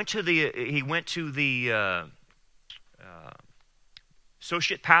went to the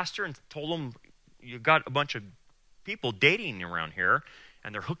associate pastor and told him, you got a bunch of people dating around here,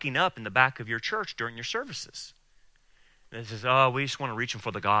 and they're hooking up in the back of your church during your services. And he says, we just want to reach them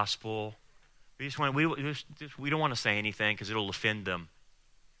for the gospel. We don't want to say anything because it'll offend them.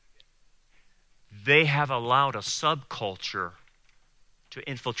 They have allowed a subculture to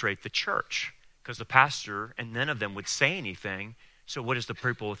infiltrate the church because the pastor and none of them would say anything. So what does the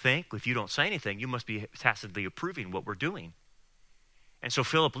people think? If you don't say anything, you must be tacitly approving what we're doing. And so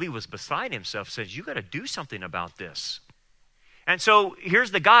Philip Lee was beside himself, says, you got to do something about this. And so here's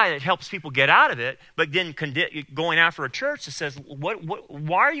the guy that helps people get out of it, but then going after a church that says,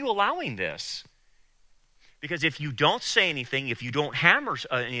 why are you allowing this? Because if you don't say anything, if you don't hammer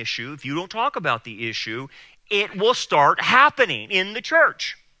an issue, if you don't talk about the issue, it will start happening in the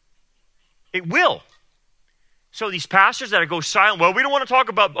church. It will. So these pastors that go silent, well, we don't want to talk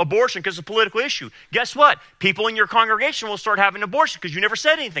about abortion because it's a political issue. Guess what? People in your congregation will start having abortion because you never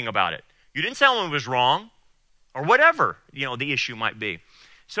said anything about it. You didn't tell them it was wrong or whatever, the issue might be.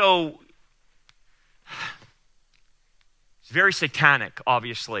 So it's very satanic,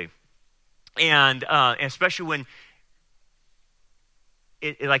 obviously. And especially when,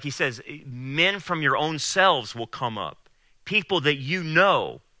 like he says, men from your own selves will come up. People that you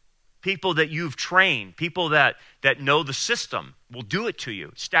know, people that you've trained, people that know the system will do it to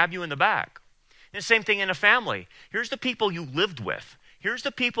you, stab you in the back. And the same thing in a family. Here's the people you lived with. Here's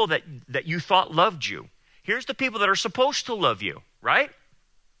the people that you thought loved you. Here's the people that are supposed to love you, right?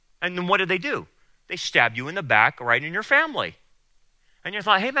 And then what do? They stab you in the back right in your family. And you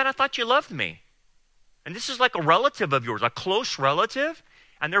thought, hey man, I thought you loved me. And this is like a relative of yours, a close relative,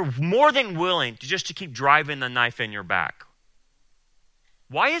 and they're more than willing to keep driving the knife in your back.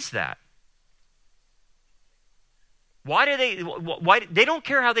 Why is that? Why they don't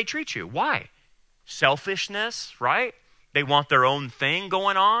care how they treat you? Why? Selfishness, right? They want their own thing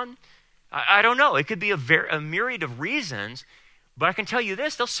going on. I don't know. It could be a myriad of reasons, but I can tell you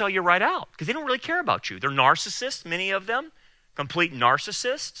this, they'll sell you right out because they don't really care about you. They're narcissists, many of them, complete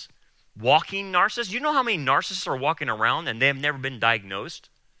narcissists, walking narcissists. You know how many narcissists are walking around and they have never been diagnosed?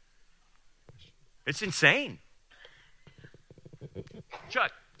 It's insane.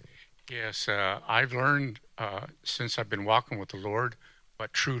 Chuck. Yes, I've learned since I've been walking with the Lord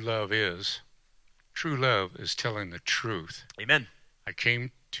what true love is. True love is telling the truth. Amen. I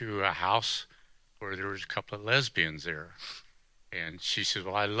came to a house where there was a couple of lesbians there. And she said,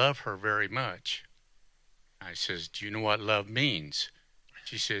 well, I love her very much. I says, do you know what love means?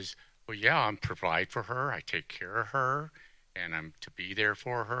 She says, well, yeah, I'm provide for her. I take care of her. And I'm to be there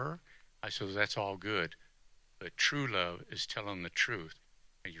for her. I says, that's all good. But true love is telling the truth.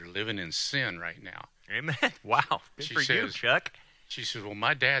 And you're living in sin right now. Amen. Wow. Good for you, Chuck. She says, well,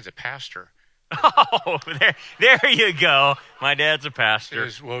 my dad's a pastor. Oh, there you go. My dad's a pastor.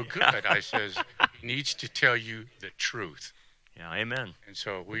 Says, well, good. I says, he needs to tell you the truth. Yeah, amen. And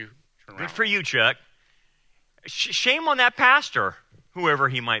so we turn around. Good for you, Chuck. Shame on that pastor, whoever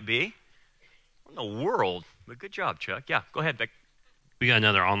he might be. What in the world? But good job, Chuck. Yeah, go ahead, Vic. We got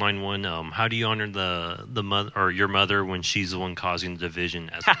another online one. How do you honor the mother or your mother when she's the one causing the division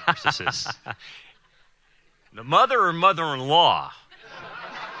as a narcissist? The mother or mother-in-law?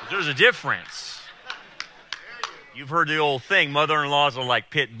 There's a difference. You've heard the old thing, mother-in-laws are like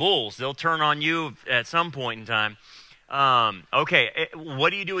pit bulls. They'll turn on you at some point in time. Okay, what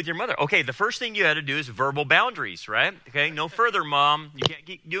do you do with your mother? Okay, the first thing you had to do is verbal boundaries, right? Okay, no further, Mom. You can't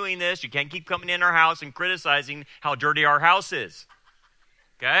keep doing this. You can't keep coming in our house and criticizing how dirty our house is.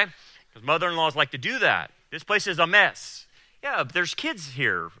 Okay? Because mother-in-laws like to do that. This place is a mess. Yeah, but there's kids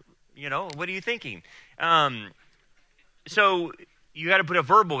here. What are you thinking? So you got to put a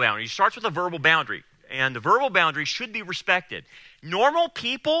verbal boundary. It starts with a verbal boundary. And the verbal boundary should be respected. Normal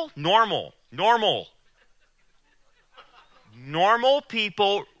people, normal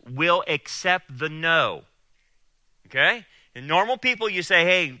people will accept the no. Okay? And normal people, you say,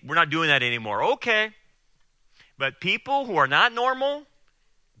 hey, we're not doing that anymore. Okay. But people who are not normal,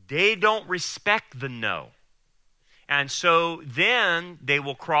 they don't respect the no. And so then they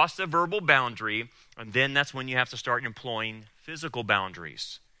will cross the verbal boundary, and then that's when you have to start employing physical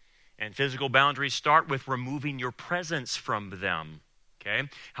boundaries. And physical boundaries start with removing your presence from them. Okay?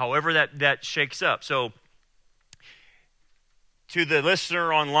 However that shakes up. So to the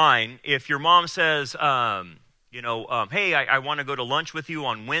listener online, if your mom says, hey, I want to go to lunch with you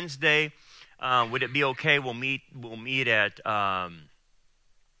on Wednesday, would it be okay? We'll meet at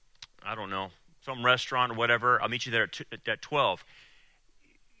I don't know, some restaurant or whatever. I'll meet you there at 12.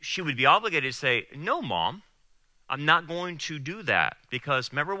 She would be obligated to say, no, Mom, I'm not going to do that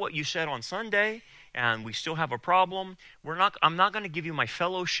because remember what you said on Sunday and we still have a problem. I'm not going to give you my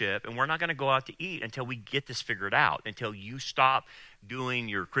fellowship and we're not going to go out to eat until we get this figured out, until you stop doing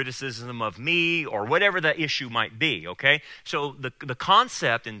your criticism of me or whatever the issue might be, okay? So the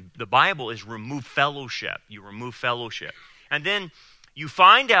concept in the Bible is remove fellowship. You remove fellowship. And then you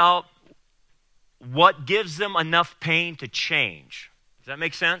find out what gives them enough pain to change. Does that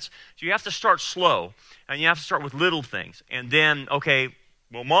make sense? So you have to start slow, and you have to start with little things. And then, okay,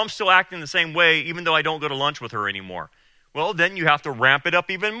 well, Mom's still acting the same way even though I don't go to lunch with her anymore. Well, then you have to ramp it up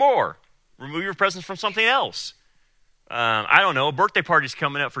even more. Remove your presence from something else. I don't know, a birthday party's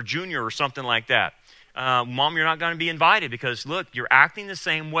coming up for Junior or something like that. Mom, you're not going to be invited because, look, you're acting the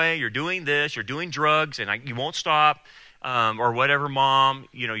same way. You're doing this. You're doing drugs, and you won't stop. Or whatever, Mom.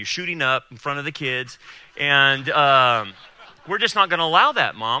 You're shooting up in front of the kids. And we're just not going to allow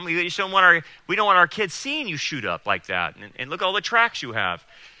that, Mom. We don't want our kids seeing you shoot up like that. And look at all the tracks you have.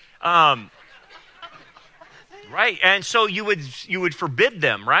 Right, and so you would forbid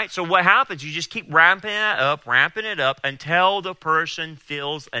them, right? So what happens? You just keep ramping it up until the person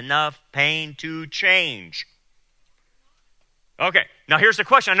feels enough pain to change. Okay, now here's the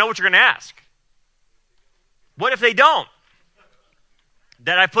question. I know what you're going to ask. What if they don't?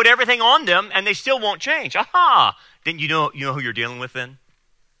 That I put everything on them and they still won't change. Aha! Then you know who you're dealing with then?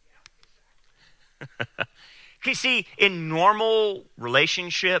 Okay, see, in normal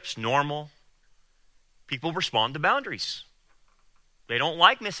relationships, people respond to boundaries. They don't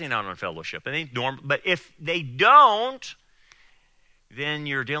like missing out on fellowship. But if they don't, then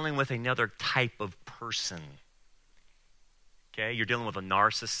you're dealing with another type of person. Okay, you're dealing with a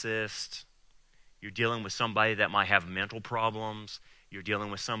narcissist. You're dealing with somebody that might have mental problems. You're dealing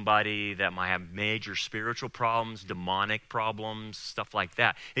with somebody that might have major spiritual problems, demonic problems, stuff like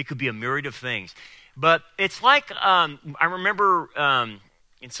that. It could be a myriad of things. But it's like, I remember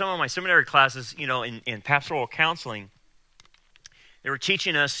in some of my seminary classes, in pastoral counseling, they were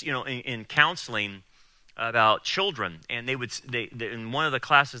teaching us, in counseling about children. And in one of the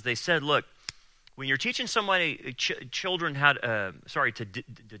classes, they said, look, when you're teaching somebody, children how to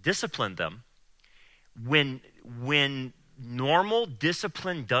discipline them, when normal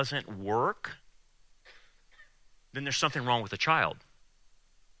discipline doesn't work, then there's something wrong with the child.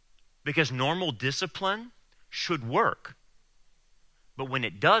 Because normal discipline should work. But when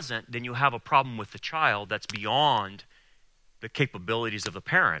it doesn't, then you have a problem with the child that's beyond the capabilities of the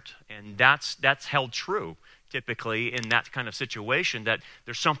parent. And that's held true typically in that kind of situation, that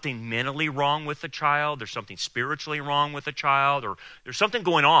there's something mentally wrong with the child, there's something spiritually wrong with the child, or there's something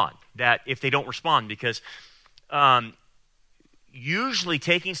going on that if they don't respond, because usually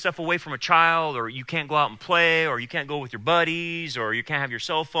taking stuff away from a child, or you can't go out and play, or you can't go with your buddies, or you can't have your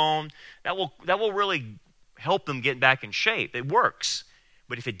cell phone, that will really help them get back in shape. It works.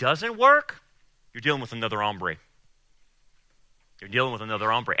 But if it doesn't work, you're dealing with another hombre. You're dealing with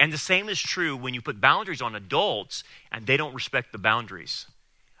another hombre. And the same is true when you put boundaries on adults and they don't respect the boundaries.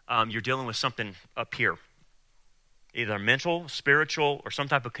 You're dealing with something up here, either mental, spiritual, or some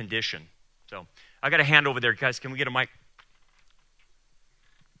type of condition. So I got a hand over there, guys. Can we get a mic?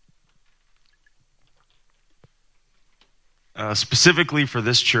 Specifically for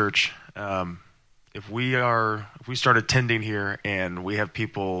this church, if we start attending here and we have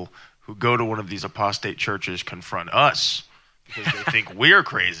people who go to one of these apostate churches confront us because they think we're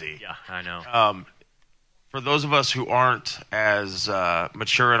crazy. Yeah, I know. For those of us who aren't as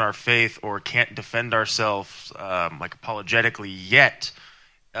mature in our faith or can't defend ourselves like apologetically yet,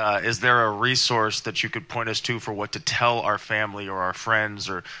 is there a resource that you could point us to for what to tell our family or our friends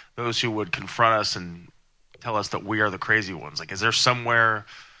or those who would confront us and tell us that we are the crazy ones? Like, is there somewhere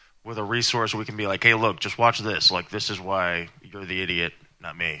with a resource where we can be like, hey, look, just watch this. Like, this is why you're the idiot,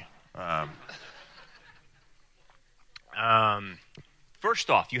 not me.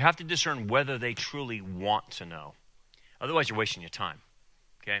 First off, you have to discern whether they truly want to know. Otherwise, you're wasting your time.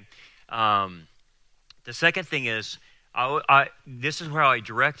 Okay. The second thing is, this is where I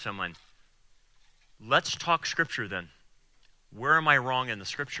direct someone. Let's talk Scripture then. Where am I wrong in the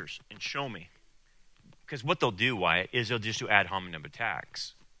Scriptures? And show me. Because what they'll do, Wyatt, is they'll just do ad hominem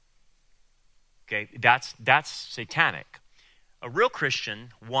attacks. Okay, that's satanic. A real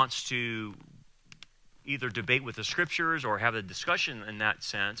Christian wants to either debate with the Scriptures or have a discussion in that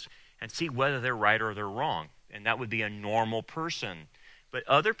sense and see whether they're right or they're wrong. And that would be a normal person. But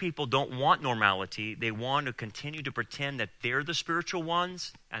other people don't want normality. They want to continue to pretend that they're the spiritual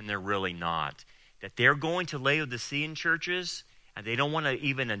ones, and they're really not. That they're going to Laodicean churches, and they don't want to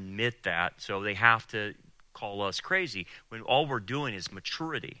even admit that, so they have to call us crazy, when all we're doing is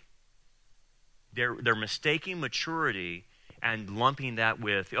maturity. They're mistaking maturity and lumping that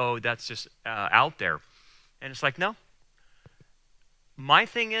with, oh, that's just out there. And it's like, no. My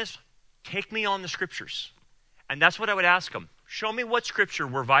thing is, take me on the Scriptures. And that's what I would ask them. Show me what Scripture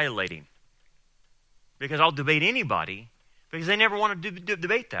we're violating. Because I'll debate anybody, because they never want to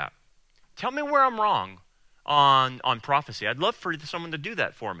debate that. Tell me where I'm wrong on prophecy. I'd love for someone to do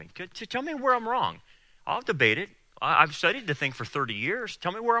that for me. To tell me where I'm wrong. I'll debate it. I've studied the thing for 30 years.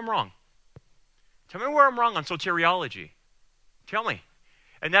 Tell me where I'm wrong. Tell me where I'm wrong on soteriology. Tell me.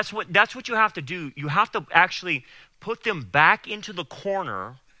 And that's what you have to do. You have to actually put them back into the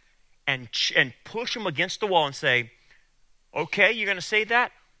corner and push them against the wall and say, okay, you're going to say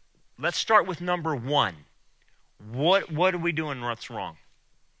that? let's start with number one. What are we doing that's wrong?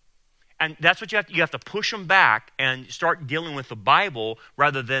 And that's what you have to push them back and start dealing with the Bible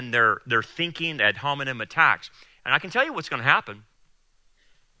rather than their thinking ad hominem attacks. And I can tell you what's going to happen.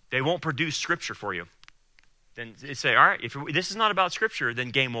 They won't produce Scripture for you. Then they say, all right, if this is not about Scripture, then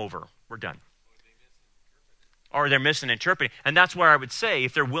game over. We're done. Or they're misinterpreting. And that's where I would say,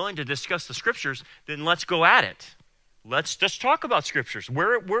 if they're willing to discuss the Scriptures, then let's go at it. Let's just talk about Scriptures.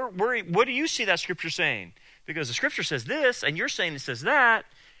 What do you see that Scripture saying? Because the Scripture says this, and you're saying it says that,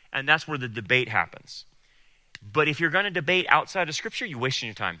 and that's where the debate happens. But if you're going to debate outside of Scripture, you're wasting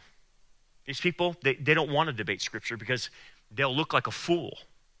your time. These people, they don't want to debate Scripture because they'll look like a fool.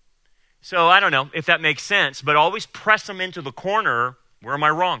 So I don't know if that makes sense, but always press them into the corner. Where am I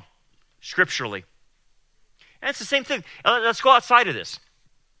wrong? Scripturally. And it's the same thing. Let's go outside of this.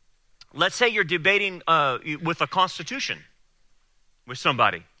 Let's say you're debating with a constitution with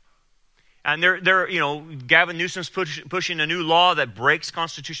somebody. And they're Gavin Newsom's pushing a new law that breaks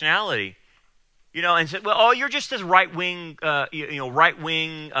constitutionality. And said, well, you're just this right-wing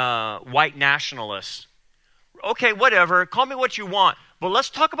white nationalist. Okay, whatever. Call me what you want. But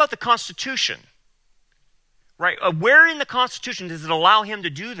let's talk about the Constitution. Right? Where in the Constitution does it allow him to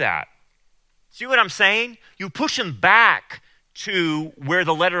do that? See what I'm saying? You push him back to where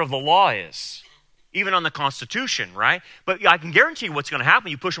the letter of the law is, even on the Constitution, right? But I can guarantee you what's going to happen.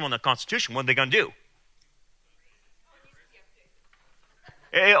 You push them on the Constitution, what are they going to do?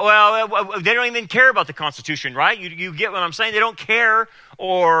 Well, they don't even care about the Constitution, right? You get what I'm saying? They don't care,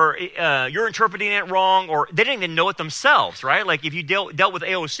 or you're interpreting it wrong, or they didn't even know it themselves, right? Like if you dealt with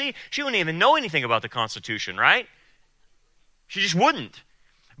AOC, she wouldn't even know anything about the Constitution, right? She just wouldn't.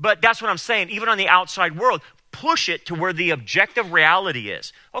 But that's what I'm saying. Even on the outside world, push it to where the objective reality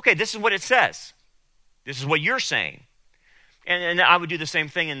is. Okay, this is what it says. This is what you're saying. And I would do the same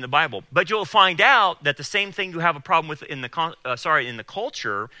thing in the Bible. But you'll find out that the same thing you have a problem with in the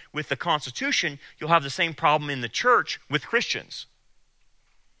culture with the Constitution, you'll have the same problem in the church with Christians.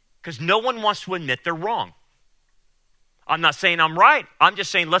 Because no one wants to admit they're wrong. I'm not saying I'm right. I'm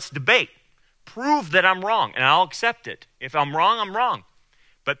just saying let's debate. Prove that I'm wrong, and I'll accept it. If I'm wrong, I'm wrong.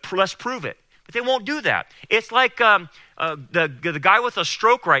 But let's prove it. But they won't do that. It's like the guy with a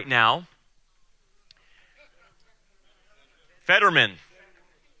stroke right now, Fetterman.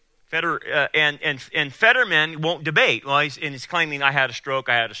 And Fetterman won't debate. Well, he's claiming I had a stroke.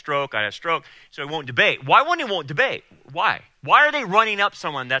 So he won't debate. Why won't debate? Why? Why are they running up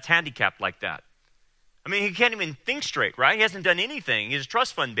someone that's handicapped like that? I mean, he can't even think straight, right? He hasn't done anything. He's a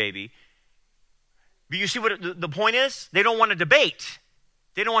trust fund baby. But you see what the point is? They don't want to debate.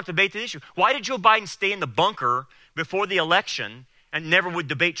 They don't want to debate the issue. Why did Joe Biden stay in the bunker before the election and never would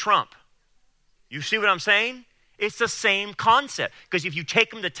debate Trump? You see what I'm saying? It's the same concept. Because if you take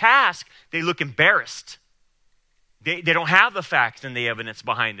them to task, they look embarrassed. They don't have the facts and the evidence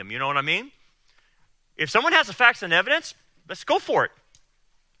behind them. You know what I mean? If someone has the facts and evidence, let's go for it.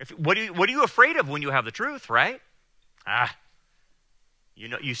 What are you afraid of when you have the truth, right?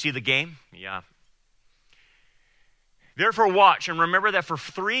 You see the game? Yeah. Therefore watch and remember that for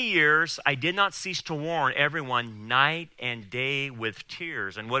 3 years I did not cease to warn everyone night and day with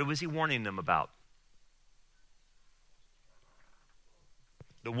tears. And what was he warning them about?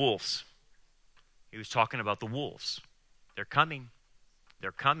 The wolves. He was talking about the wolves. They're coming.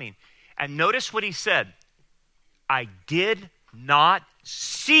 They're coming. And notice what he said. I did not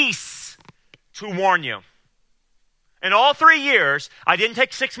cease to warn you. In all 3 years, I didn't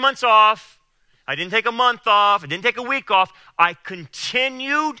take 6 months off. I didn't take a month off. I didn't take a week off. I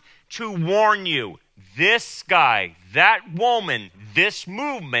continued to warn you. This guy, that woman, this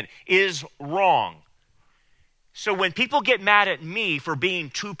movement is wrong. So when people get mad at me for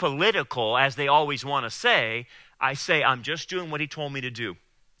being too political, as they always want to say, I say, I'm just doing what he told me to do.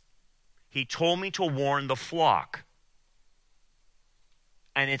 He told me to warn the flock.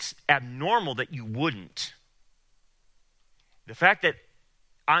 And it's abnormal that you wouldn't. The fact that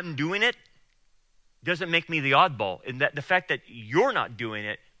I'm doing it doesn't make me the oddball. And that the fact that you're not doing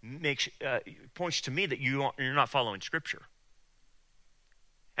it points to me that you're not following Scripture.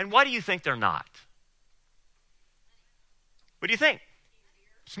 And why do you think they're not? What do you think?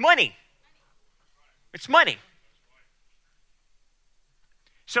 It's money. It's money.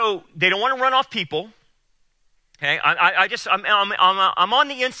 So they don't want to run off people. Okay, I'm on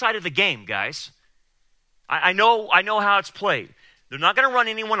the inside of the game, guys. I know how it's played. They're not going to run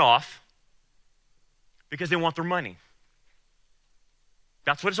anyone off because they want their money.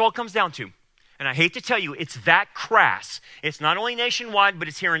 That's what it all comes down to. And I hate to tell you, it's that crass. It's not only nationwide, but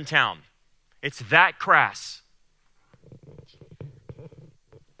it's here in town. It's that crass.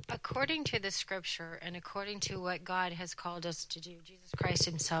 According to the scripture and according to what God has called us to do, Jesus Christ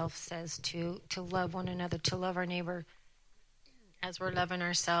himself says to love one another, to love our neighbor as we're loving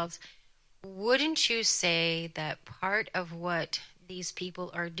ourselves. Wouldn't you say that part of what these people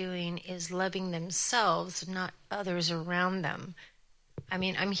are doing is loving themselves, not others around them? I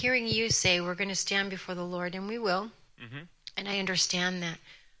mean, I'm hearing you say we're going to stand before the Lord, and we will. Mm-hmm. And I understand that.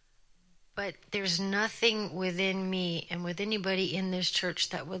 But there's nothing within me and with anybody in this church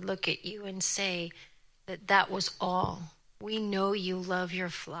that would look at you and say that that was all. We know you love your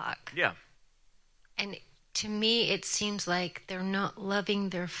flock. Yeah. And to me, it seems like they're not loving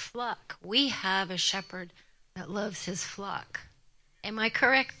their flock. We have a shepherd that loves his flock. Am I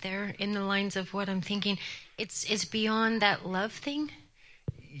correct there in the lines of what I'm thinking? It's beyond that love thing?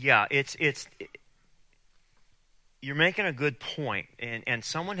 Yeah, you're making a good point, and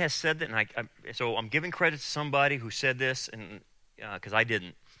someone has said that, and so I'm giving credit to somebody who said this, and because I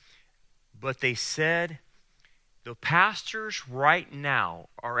didn't, but they said the pastors right now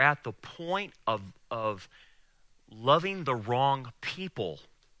are at the point of loving the wrong people,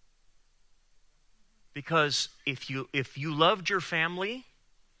 because if you loved your family,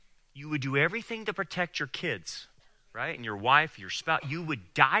 you would do everything to protect your kids, right, and your wife, your spouse. You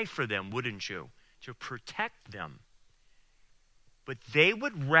would die for them, wouldn't you, to protect them? But they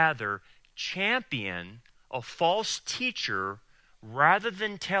would rather champion a false teacher rather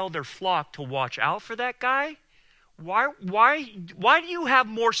than tell their flock to watch out for that guy. Why do you have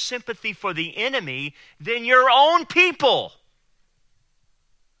more sympathy for the enemy than your own people?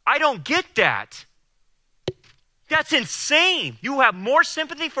 I don't get that. That's insane. You have more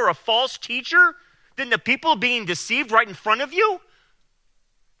sympathy for a false teacher than the people being deceived right in front of you?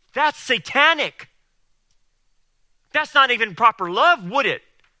 That's satanic. That's not even proper love, would it?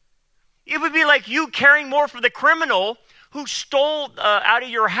 It would be like you caring more for the criminal who stole out of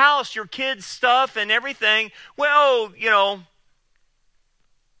your house your kids' stuff and everything. Well,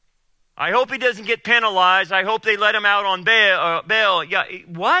 I hope he doesn't get penalized. I hope they let him out on bail. Yeah,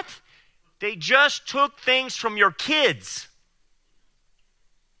 what? They just took things from your kids.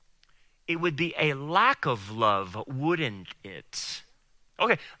 It would be a lack of love, wouldn't it?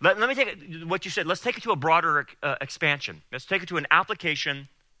 Okay, let me take it, what you said. Let's take it to a broader expansion. Let's take it to an application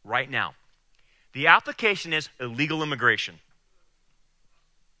right now. The application is illegal immigration.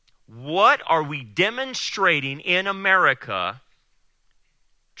 What are we demonstrating in America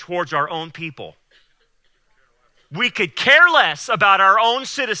towards our own people? We could care less about our own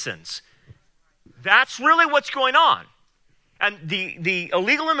citizens. That's really what's going on. And the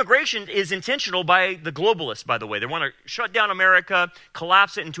illegal immigration is intentional by the globalists, by the way. They want to shut down America,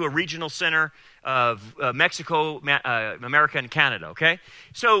 collapse it into a regional center of Mexico, America, and Canada, okay?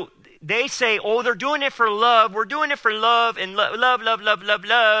 So they say, oh, they're doing it for love. We're doing it for love and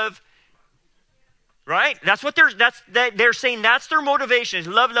love. Right? That's what they're saying. That's their motivation is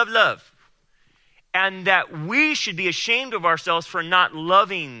love. And that we should be ashamed of ourselves for not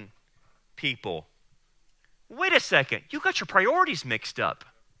loving people. Wait a second, you got your priorities mixed up.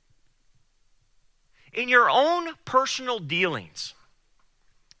 In your own personal dealings,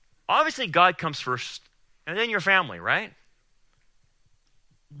 obviously God comes first, and then your family, right?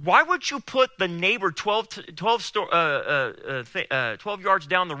 Why would you put the neighbor 12 yards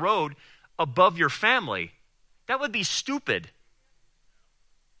down the road above your family? That would be stupid.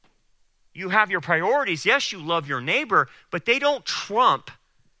 You have your priorities. Yes, you love your neighbor, but they don't trump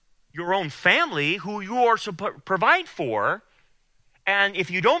your own family, who you are to provide for. And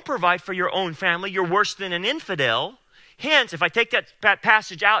if you don't provide for your own family, you're worse than an infidel. Hence, if I take that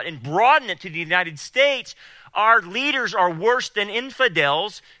passage out and broaden it to the United States, our leaders are worse than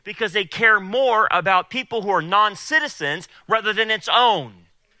infidels because they care more about people who are non-citizens rather than its own.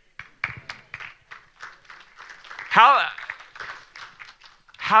 How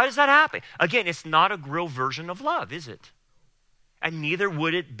does that happen? Again, it's not a real version of love, is it? And neither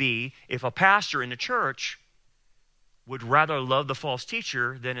would it be if a pastor in the church would rather love the false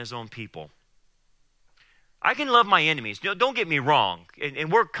teacher than his own people. I can love my enemies. Don't get me wrong.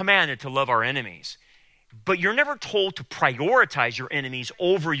 And we're commanded to love our enemies. But you're never told to prioritize your enemies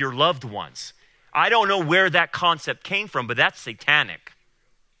over your loved ones. I don't know where that concept came from, but that's satanic.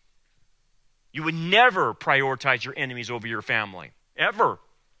 You would never prioritize your enemies over your family. Ever.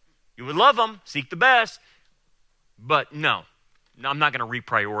 You would love them, seek the best. But no. I'm not going to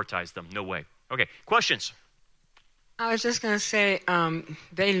reprioritize them. No way. Okay, questions? I was just going to say,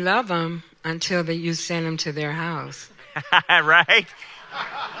 they love them until you send them to their house. Right?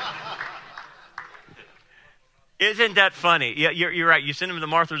 Isn't that funny? Yeah, you're right. You send them to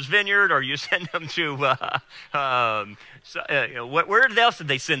Martha's Vineyard, or you send them to, where else did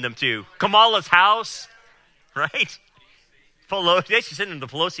they send them to? Kamala's house, right? Pelosi, they should send them to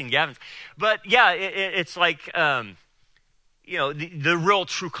Pelosi and Gavin's. But yeah, it's like, the real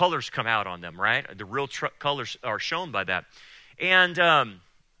true colors come out on them, right? The real colors are shown by that. And,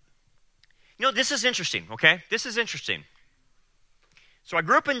 this is interesting, okay? This is interesting. So I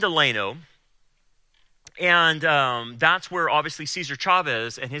grew up in Delano, and that's where obviously Cesar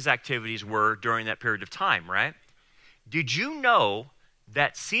Chavez and his activities were during that period of time, right? Did you know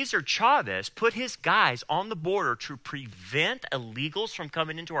that Cesar Chavez put his guys on the border to prevent illegals from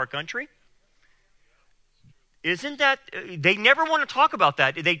coming into our country? Isn't that, they never want to talk about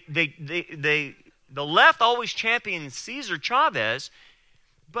that. The left always champions Cesar Chavez,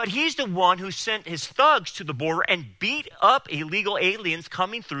 but he's the one who sent his thugs to the border and beat up illegal aliens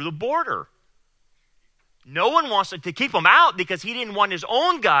coming through the border. No one wants to keep them out because he didn't want his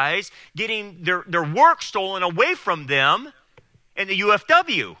own guys getting their work stolen away from them in the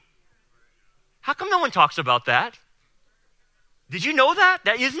UFW. How come no one talks about that? Did you know that?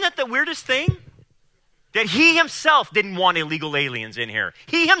 Isn't that the weirdest thing? That he himself didn't want illegal aliens in here.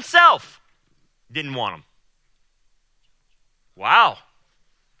 He himself didn't want them. Wow.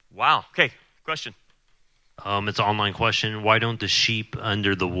 Okay, question. It's an online question. Why don't the sheep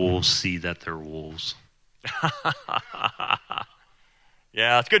under the wolves see that they're wolves?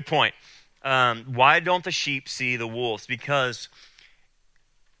 Yeah, that's a good point. Why don't the sheep see the wolves? Because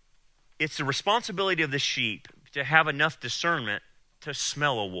it's the responsibility of the sheep to have enough discernment to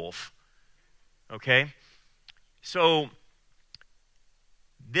smell a wolf. Okay? So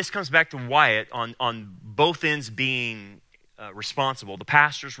this comes back to Wyatt on both ends being responsible. The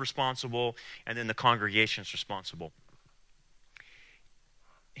pastor's responsible, and then the congregation's responsible.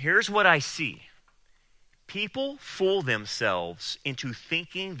 Here's what I see. People fool themselves into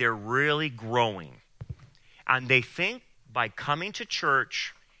thinking they're really growing. And they think by coming to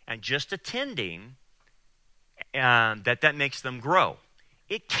church and just attending that makes them grow.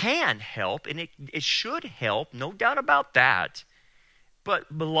 It can help, and it should help, no doubt about that. But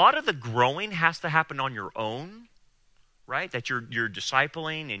a lot of the growing has to happen on your own, right? That you're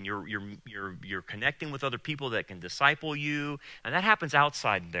discipling and you're connecting with other people that can disciple you, and that happens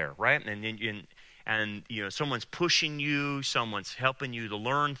outside there, right? And someone's pushing you, someone's helping you to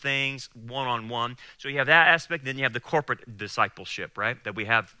learn things one-on-one. So you have that aspect, then you have the corporate discipleship, right? That we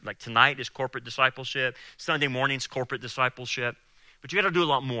have, like tonight is corporate discipleship, Sunday morning's corporate discipleship. But you got to do a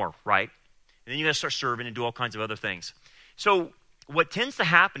lot more, right? And then you got to start serving and do all kinds of other things. So what tends to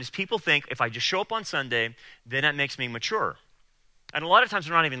happen is people think, if I just show up on Sunday, then that makes me mature. And a lot of times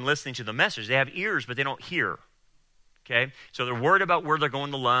they're not even listening to the message. They have ears, but they don't hear. Okay? So they're worried about where they're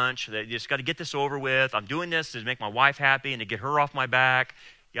going to lunch. They just got to get this over with. I'm doing this to make my wife happy and to get her off my back.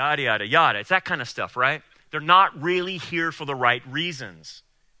 Yada, yada, yada. It's that kind of stuff, right? They're not really here for the right reasons.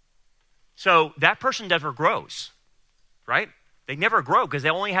 So that person never grows, right? They never grow because they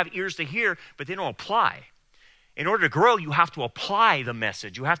only have ears to hear, but they don't apply. In order to grow, you have to apply the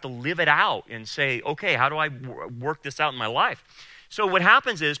message. You have to live it out and say, okay, how do I work this out in my life? So what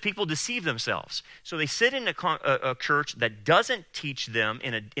happens is people deceive themselves. So they sit in a church that doesn't teach them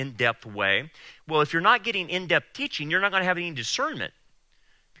in an in-depth way. Well, if you're not getting in-depth teaching, you're not going to have any discernment.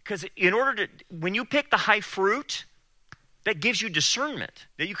 Because when you pick the high fruit, that gives you discernment,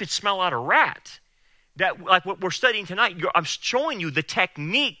 that you could smell out a rat. That, like what we're studying tonight, I'm showing you the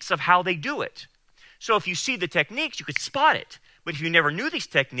techniques of how they do it. So if you see the techniques, you could spot it. But if you never knew these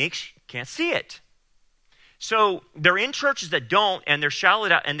techniques, you can't see it. So they're in churches that don't, and they're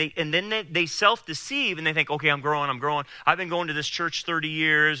shallowed out, and then they self-deceive, and they think, okay, I'm growing. I've been going to this church 30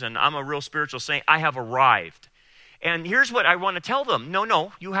 years, and I'm a real spiritual saint. I have arrived. And here's what I want to tell them.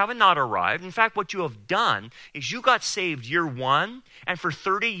 No, you have not arrived. In fact, what you have done is you got saved year one, and for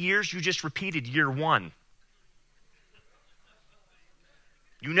 30 years, you just repeated year one.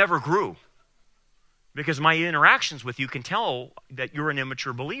 You never grew. Because my interactions with you can tell that you're an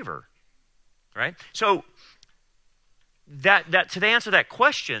immature believer. Right? So, to answer that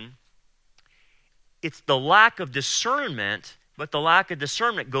question, it's the lack of discernment, but the lack of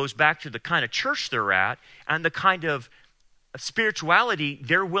discernment goes back to the kind of church they're at and the kind of spirituality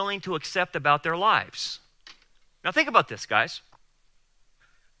they're willing to accept about their lives. Now think about this, guys.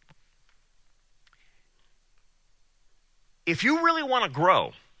 If you really want to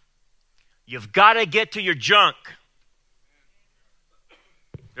grow, you've got to get to your junk.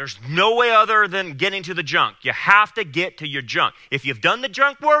 There's no way other than getting to the junk. You have to get to your junk. If you've done the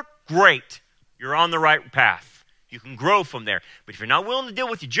junk work, great. You're on the right path. You can grow from there. But if you're not willing to deal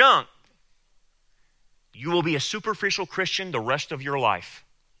with your junk, you will be a superficial Christian the rest of your life.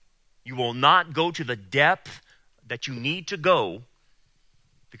 You will not go to the depth that you need to go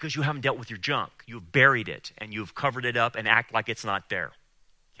because you haven't dealt with your junk. You've buried it and you've covered it up and act like it's not there.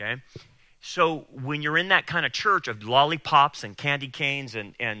 Okay? So when you're in that kind of church of lollipops and candy canes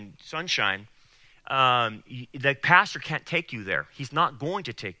and sunshine, the pastor can't take you there. He's not going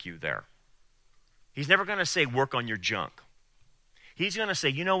to take you there. He's never going to say, work on your junk. He's going to say,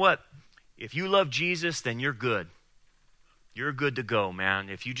 you know what? If you love Jesus, then you're good. You're good to go, man.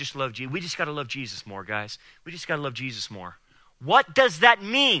 If you just love Jesus, we just got to love Jesus more, guys. We just got to love Jesus more. What does that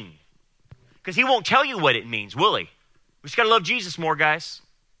mean? Because he won't tell you what it means, will he? We just got to love Jesus more, guys.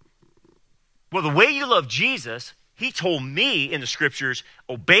 Well, the way you love Jesus, he told me in the scriptures,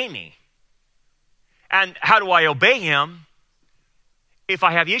 obey me. And how do I obey him? If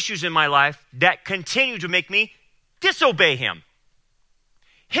I have issues in my life that continue to make me disobey him.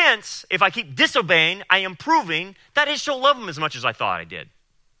 Hence, if I keep disobeying, I am proving that I still love him as much as I thought I did.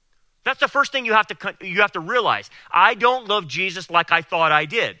 That's the first thing you have to realize. I don't love Jesus like I thought I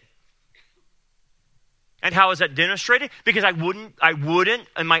did. And how is that demonstrated? Because I wouldn't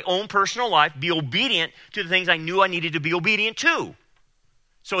in my own personal life be obedient to the things I knew I needed to be obedient to.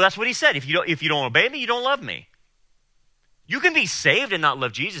 So that's what he said. If you don't obey me, you don't love me. You can be saved and not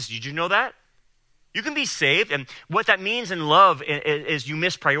love Jesus. Did you know that? You can be saved, and what that means in love is you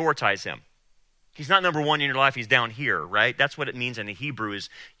misprioritize him. He's not number one in your life, he's down here, right? That's what it means in the Hebrew is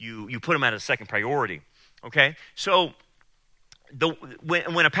you put him at a second priority, okay? So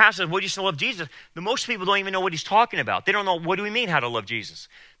when a pastor says, well, you still love Jesus, most people don't even know what he's talking about. They don't know, what do we mean how to love Jesus?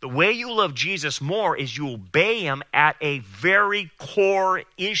 The way you love Jesus more is you obey him at a very core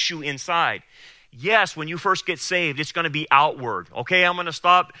issue inside. Yes, when you first get saved, it's going to be outward. Okay, I'm going to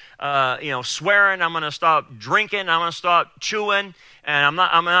stop, swearing. I'm going to stop drinking. I'm going to stop chewing, and I'm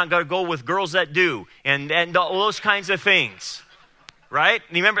not going to go with girls that do, and all those kinds of things, right?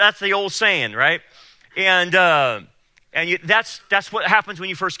 And remember, that's the old saying, right? And that's what happens when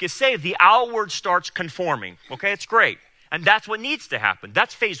you first get saved. The outward starts conforming. Okay, it's great, and that's what needs to happen.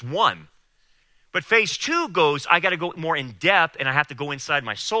 That's phase one. But phase two goes, I got to go more in depth, and I have to go inside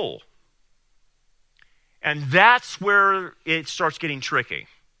my soul. And that's where it starts getting tricky.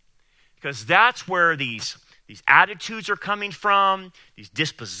 Because that's where these attitudes are coming from, these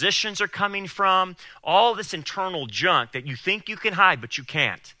dispositions are coming from, all this internal junk that you think you can hide, but you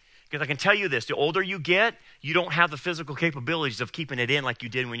can't. Because I can tell you this, the older you get, you don't have the physical capabilities of keeping it in like you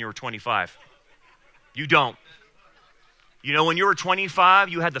did when you were 25. You don't. You know, when you were 25,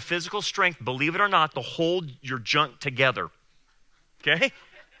 you had the physical strength, believe it or not, to hold your junk together. Okay?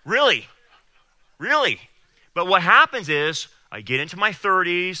 Really. But what happens is, I get into my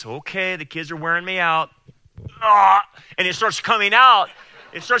 30s, okay, the kids are wearing me out, and it starts coming out.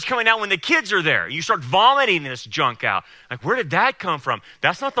 It starts coming out when the kids are there. You start vomiting this junk out. Like, where did that come from?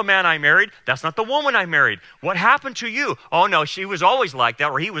 That's not the man I married. That's not the woman I married. What happened to you? Oh, no, she was always like that,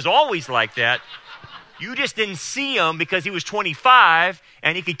 or he was always like that. You just didn't see him because he was 25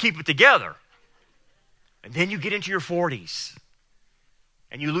 and he could keep it together. And then you get into your 40s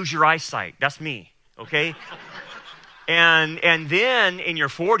and you lose your eyesight. That's me. Okay? And then in your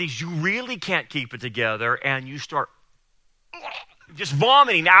 40s, you really can't keep it together, and you start just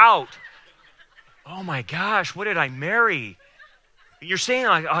vomiting out. Oh my gosh, what did I marry? You're saying,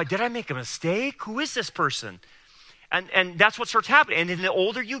 like, did I make a mistake? Who is this person? And that's what starts happening. And then the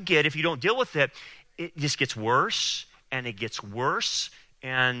older you get, if you don't deal with it, it just gets worse, and it gets worse,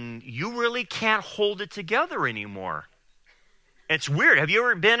 and you really can't hold it together anymore. It's weird. Have you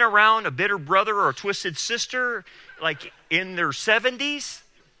ever been around a bitter brother or a twisted sister, like in their 70s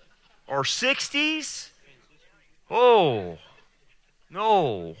or 60s? Oh,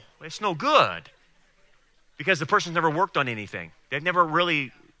 no, it's no good. Because the person's never worked on anything. They've never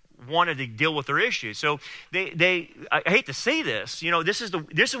really wanted to deal with their issues. So I hate to say this, this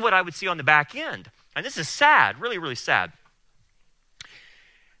is what I would see on the back end. And this is sad, really, really sad.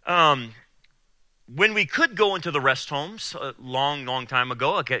 When we could go into the rest homes a long, long time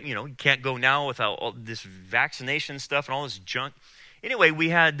ago, you can't go now without all this vaccination stuff and all this junk. Anyway, we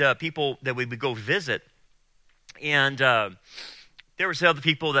had people that we would go visit, and there was other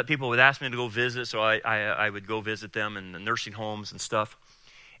people that people would ask me to go visit, so I would go visit them in the nursing homes and stuff.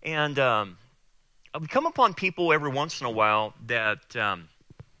 And I would come upon people every once in a while that are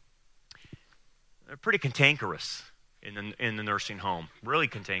pretty cantankerous in the nursing home, really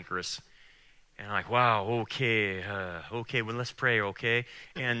cantankerous. And I'm like, wow, okay, well, let's pray, okay?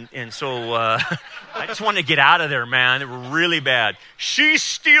 And so I just wanted to get out of there, man. It was really bad. She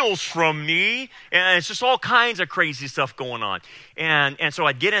steals from me, and it's just all kinds of crazy stuff going on. And so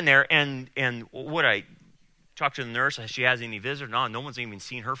I'd get in there, and what I talked to the nurse. She has any visitors? No one's even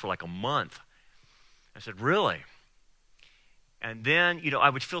seen her for like a month. I said, really? And then, I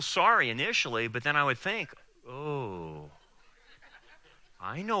would feel sorry initially, but then I would think, oh,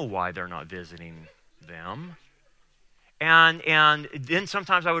 I know why they're not visiting them. And then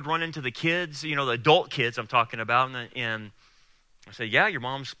sometimes I would run into the kids, the adult kids I'm talking about, and I say, yeah, your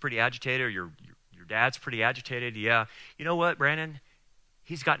mom's pretty agitated, or your dad's pretty agitated. Yeah. You know what, Brandon?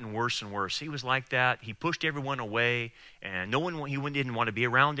 He's gotten worse and worse. He was like that. He pushed everyone away, and he didn't want to be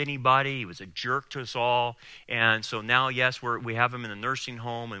around anybody. He was a jerk to us all. And so now, yes, we have him in a nursing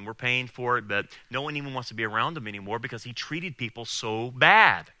home, and we're paying for it, but no one even wants to be around him anymore because he treated people so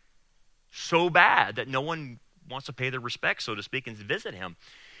bad that no one wants to pay their respects, so to speak, and visit him.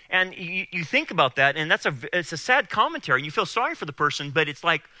 And you think about that, and it's a sad commentary, and you feel sorry for the person, but it's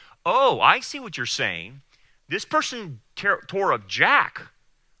like, oh, I see what you're saying. This person tore up Jack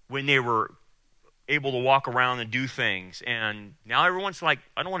when they were able to walk around and do things, and now everyone's like,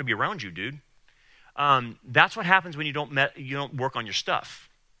 I don't want to be around you, dude. That's what happens when you don't work on your stuff.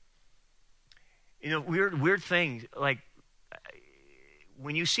 Weird things, like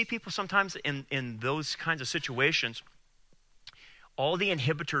when you see people sometimes in those kinds of situations, all the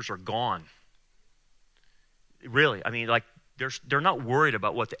inhibitors are gone. Really, I mean, like they're not worried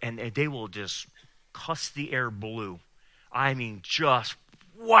about and they will just cuss the air blue. I mean, just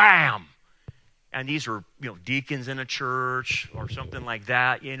wham! And these are, deacons in a church or something like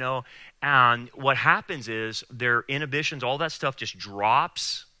that, And what happens is their inhibitions, all that stuff just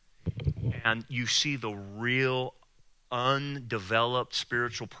drops, and you see the real undeveloped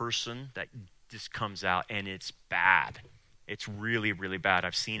spiritual person that just comes out, and it's bad. It's really, really bad.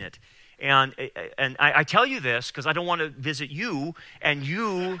 I've seen it. And I tell you this because I don't want to visit you and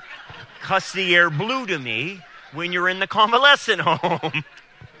you cuss the air blue to me when you're in the convalescent home.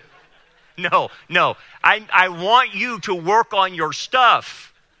 No. I want you to work on your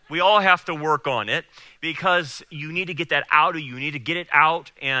stuff. We all have to work on it because you need to get that out of you. You need to get it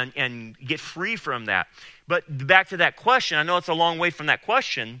out and get free from that. But back to that question, I know it's a long way from that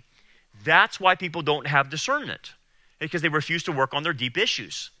question. That's why people don't have discernment, because they refuse to work on their deep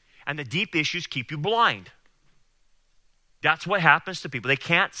issues. And the deep issues keep you blind. That's what happens to people. They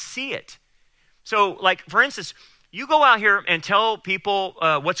can't see it. So, like, for instance, you go out here and tell people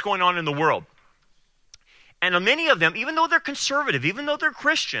what's going on in the world. And many of them, even though they're conservative, even though they're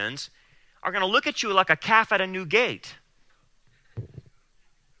Christians, are going to look at you like a calf at a new gate.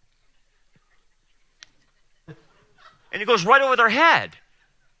 And it goes right over their head.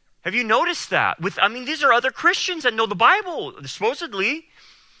 Have you noticed that? These are other Christians that know the Bible, supposedly.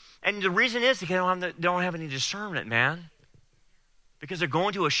 And the reason is because they don't have any discernment, man. Because they're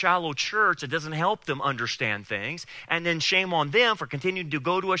going to a shallow church that doesn't help them understand things. And then shame on them for continuing to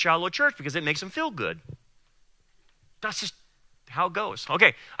go to a shallow church because it makes them feel good. That's just how it goes.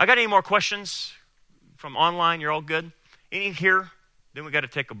 Okay, I got any more questions from online? You're all good? Any here? Then we got to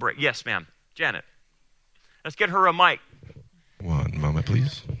take a break. Yes, ma'am. Janet. Let's get her a mic. One moment,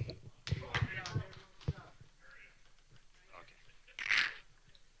 please.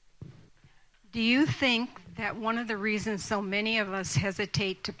 Do you think that one of the reasons so many of us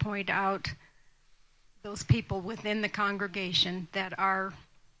hesitate to point out those people within the congregation that are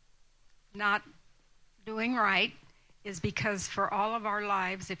not doing right is because for all of our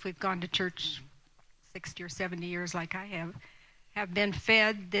lives, if we've gone to church 60 or 70 years like I have been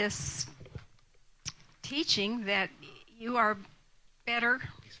fed this teaching that you are better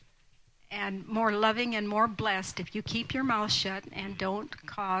and more loving and more blessed if you keep your mouth shut and don't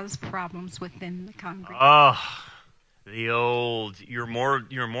cause problems within the congregation. Oh, you're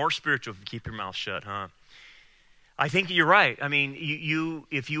more spiritual if you keep your mouth shut, huh? I think you're right. I mean,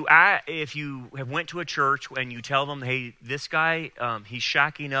 if you have went to a church and you tell them, hey, this guy, he's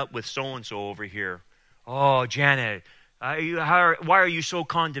shacking up with so-and-so over here. Oh, Janet, why are you so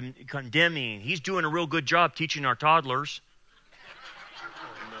condemning? He's doing a real good job teaching our toddlers.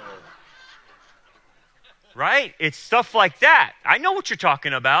 Right? It's stuff like that. I know what you're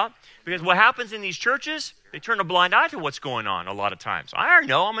talking about. Because what happens in these churches, they turn a blind eye to what's going on a lot of times. I already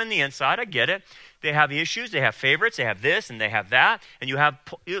know. I'm in the inside. I get it. They have issues. They have favorites. They have this and they have that. And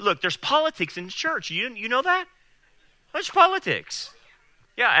look, there's politics in the church. You know that? There's politics.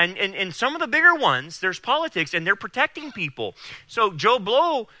 Yeah, and some of the bigger ones, there's politics, and they're protecting people. So Joe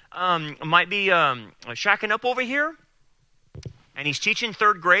Blow might be shacking up over here, and he's teaching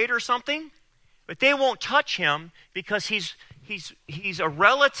third grade or something. But they won't touch him because he's a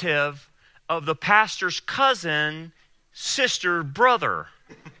relative of the pastor's cousin, sister, brother.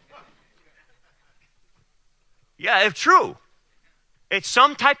 Yeah, it's true. It's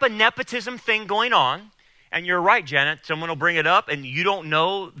some type of nepotism thing going on. And you're right, Janet. Someone will bring it up, and you don't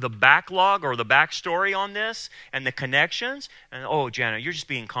know the backlog or the backstory on this and the connections. And oh, Janet, you're just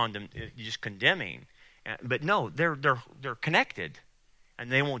being you're just condemning. But no, they're connected, and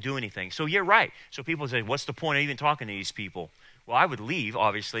they won't do anything. So you're right. So people say, what's the point of even talking to these people? Well, I would leave,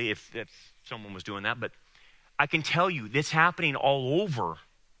 obviously, if someone was doing that. But I can tell you, it's happening all over,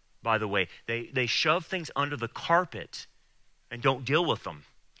 by the way. They shove things under the carpet and don't deal with them.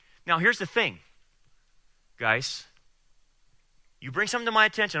 Now, here's the thing. Guys, you bring something to my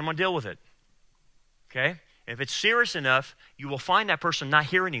attention, I'm going to deal with it. Okay? If it's serious enough, you will find that person not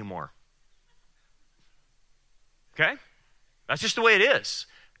here anymore. Okay? That's just the way it is.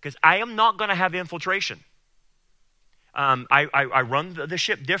 Because I am not going to have infiltration. I run the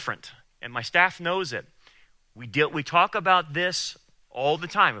ship different, and my staff knows it. We talk about this all the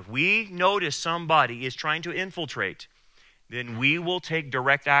time. If we notice somebody is trying to infiltrate, then we will take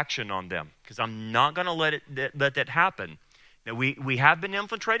direct action on them, because I'm not going to let that happen. Now, we have been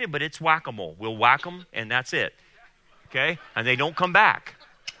infiltrated, but it's whack-a-mole. We'll whack them, and that's it. Okay? And they don't come back.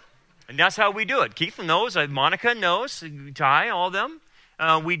 And that's how we do it. Keith knows, Monica knows, Ty, all of them.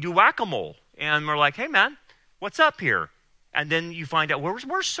 We do whack-a-mole. And we're like, hey, man, what's up here? And then you find out,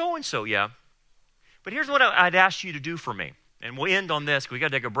 where's so-and-so? Yeah. But here's what I'd ask you to do for me. And we'll end on this. We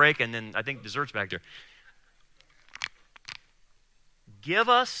got to take a break, and then I think dessert's back there. Give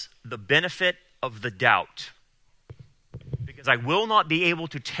us the benefit of the doubt, because I will not be able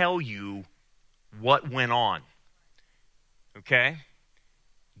to tell you what went on. Okay?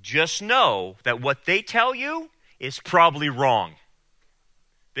 Just know that what they tell you is probably wrong,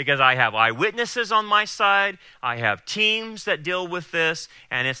 because I have eyewitnesses on my side, I have teams that deal with this,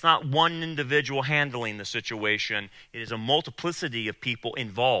 and it's not one individual handling the situation. It is a multiplicity of people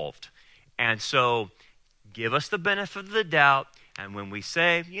involved. And so give us the benefit of the doubt. And when we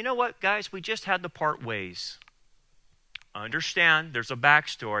say, you know what, guys, we just had to part ways. Understand there's a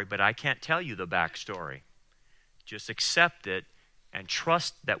backstory, but I can't tell you the backstory. Just accept it and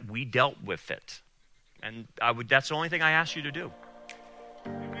trust that we dealt with it. And that's the only thing I ask you to do.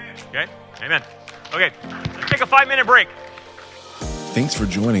 Okay? Amen. Okay, let's take a 5-minute break. Thanks for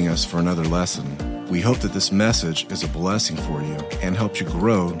joining us for another lesson. We hope that this message is a blessing for you and helps you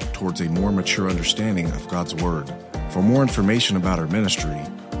grow towards a more mature understanding of God's Word. For more information about our ministry,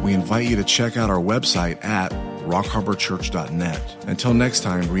 we invite you to check out our website at rockharborchurch.net. Until next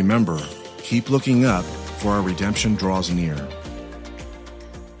time, remember, keep looking up, for our redemption draws near.